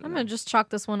 No. I'm going to just chalk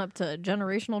this one up to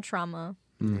generational trauma.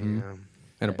 Mm-hmm. Yeah.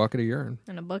 And a bucket of urine.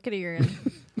 And a bucket of urine.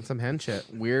 Some hen shit.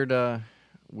 Weird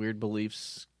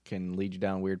beliefs can lead you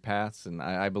down weird paths, and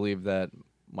I believe that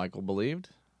Michael believed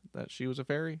that she was a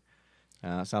fairy.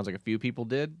 Sounds like a few people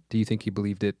did. Do you think he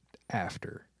believed it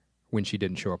after, when she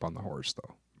didn't show up on the horse,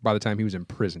 though? By the time he was in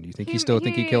prison, do you think he still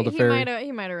think he killed a fairy?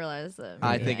 He might have realized that.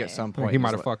 I think at some point He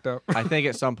might have fucked up. I think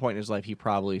at some point in his life he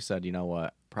probably said, you know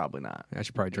what, probably not. I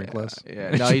should probably drink less.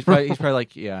 Yeah, no, he's probably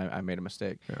like, yeah, I made a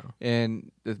mistake. Yeah.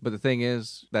 But the thing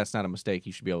is, that's not a mistake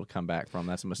you should be able to come back from.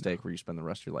 That's a mistake where you spend the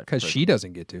rest of your life. Because she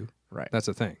doesn't get to. Right. That's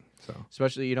the thing. So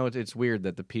especially, you know, it's weird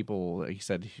that the people, he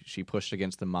said she pushed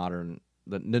against the norms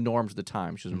of the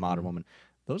time. She was a modern woman.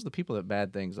 Those are the people that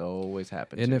bad things always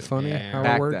happen to. Isn't it funny how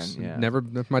Back it works? then, yeah. Never.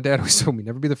 My dad always told me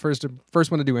never be the first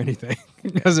one to do anything,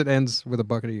 because it ends with a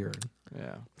bucket of urine.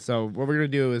 Yeah. So what we're gonna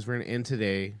do is we're gonna end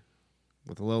today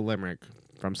with a little limerick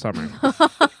from Summer.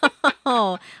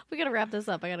 Oh, we gotta wrap this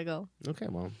up. I gotta go. Okay,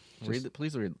 well,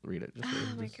 Please read it. Just read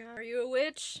Oh it. my god. Are you a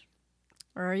witch?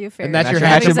 Or are you a fairy? And that's your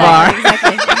hatchet Exactly.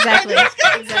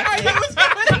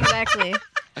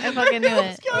 I fucking knew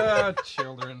it. Chill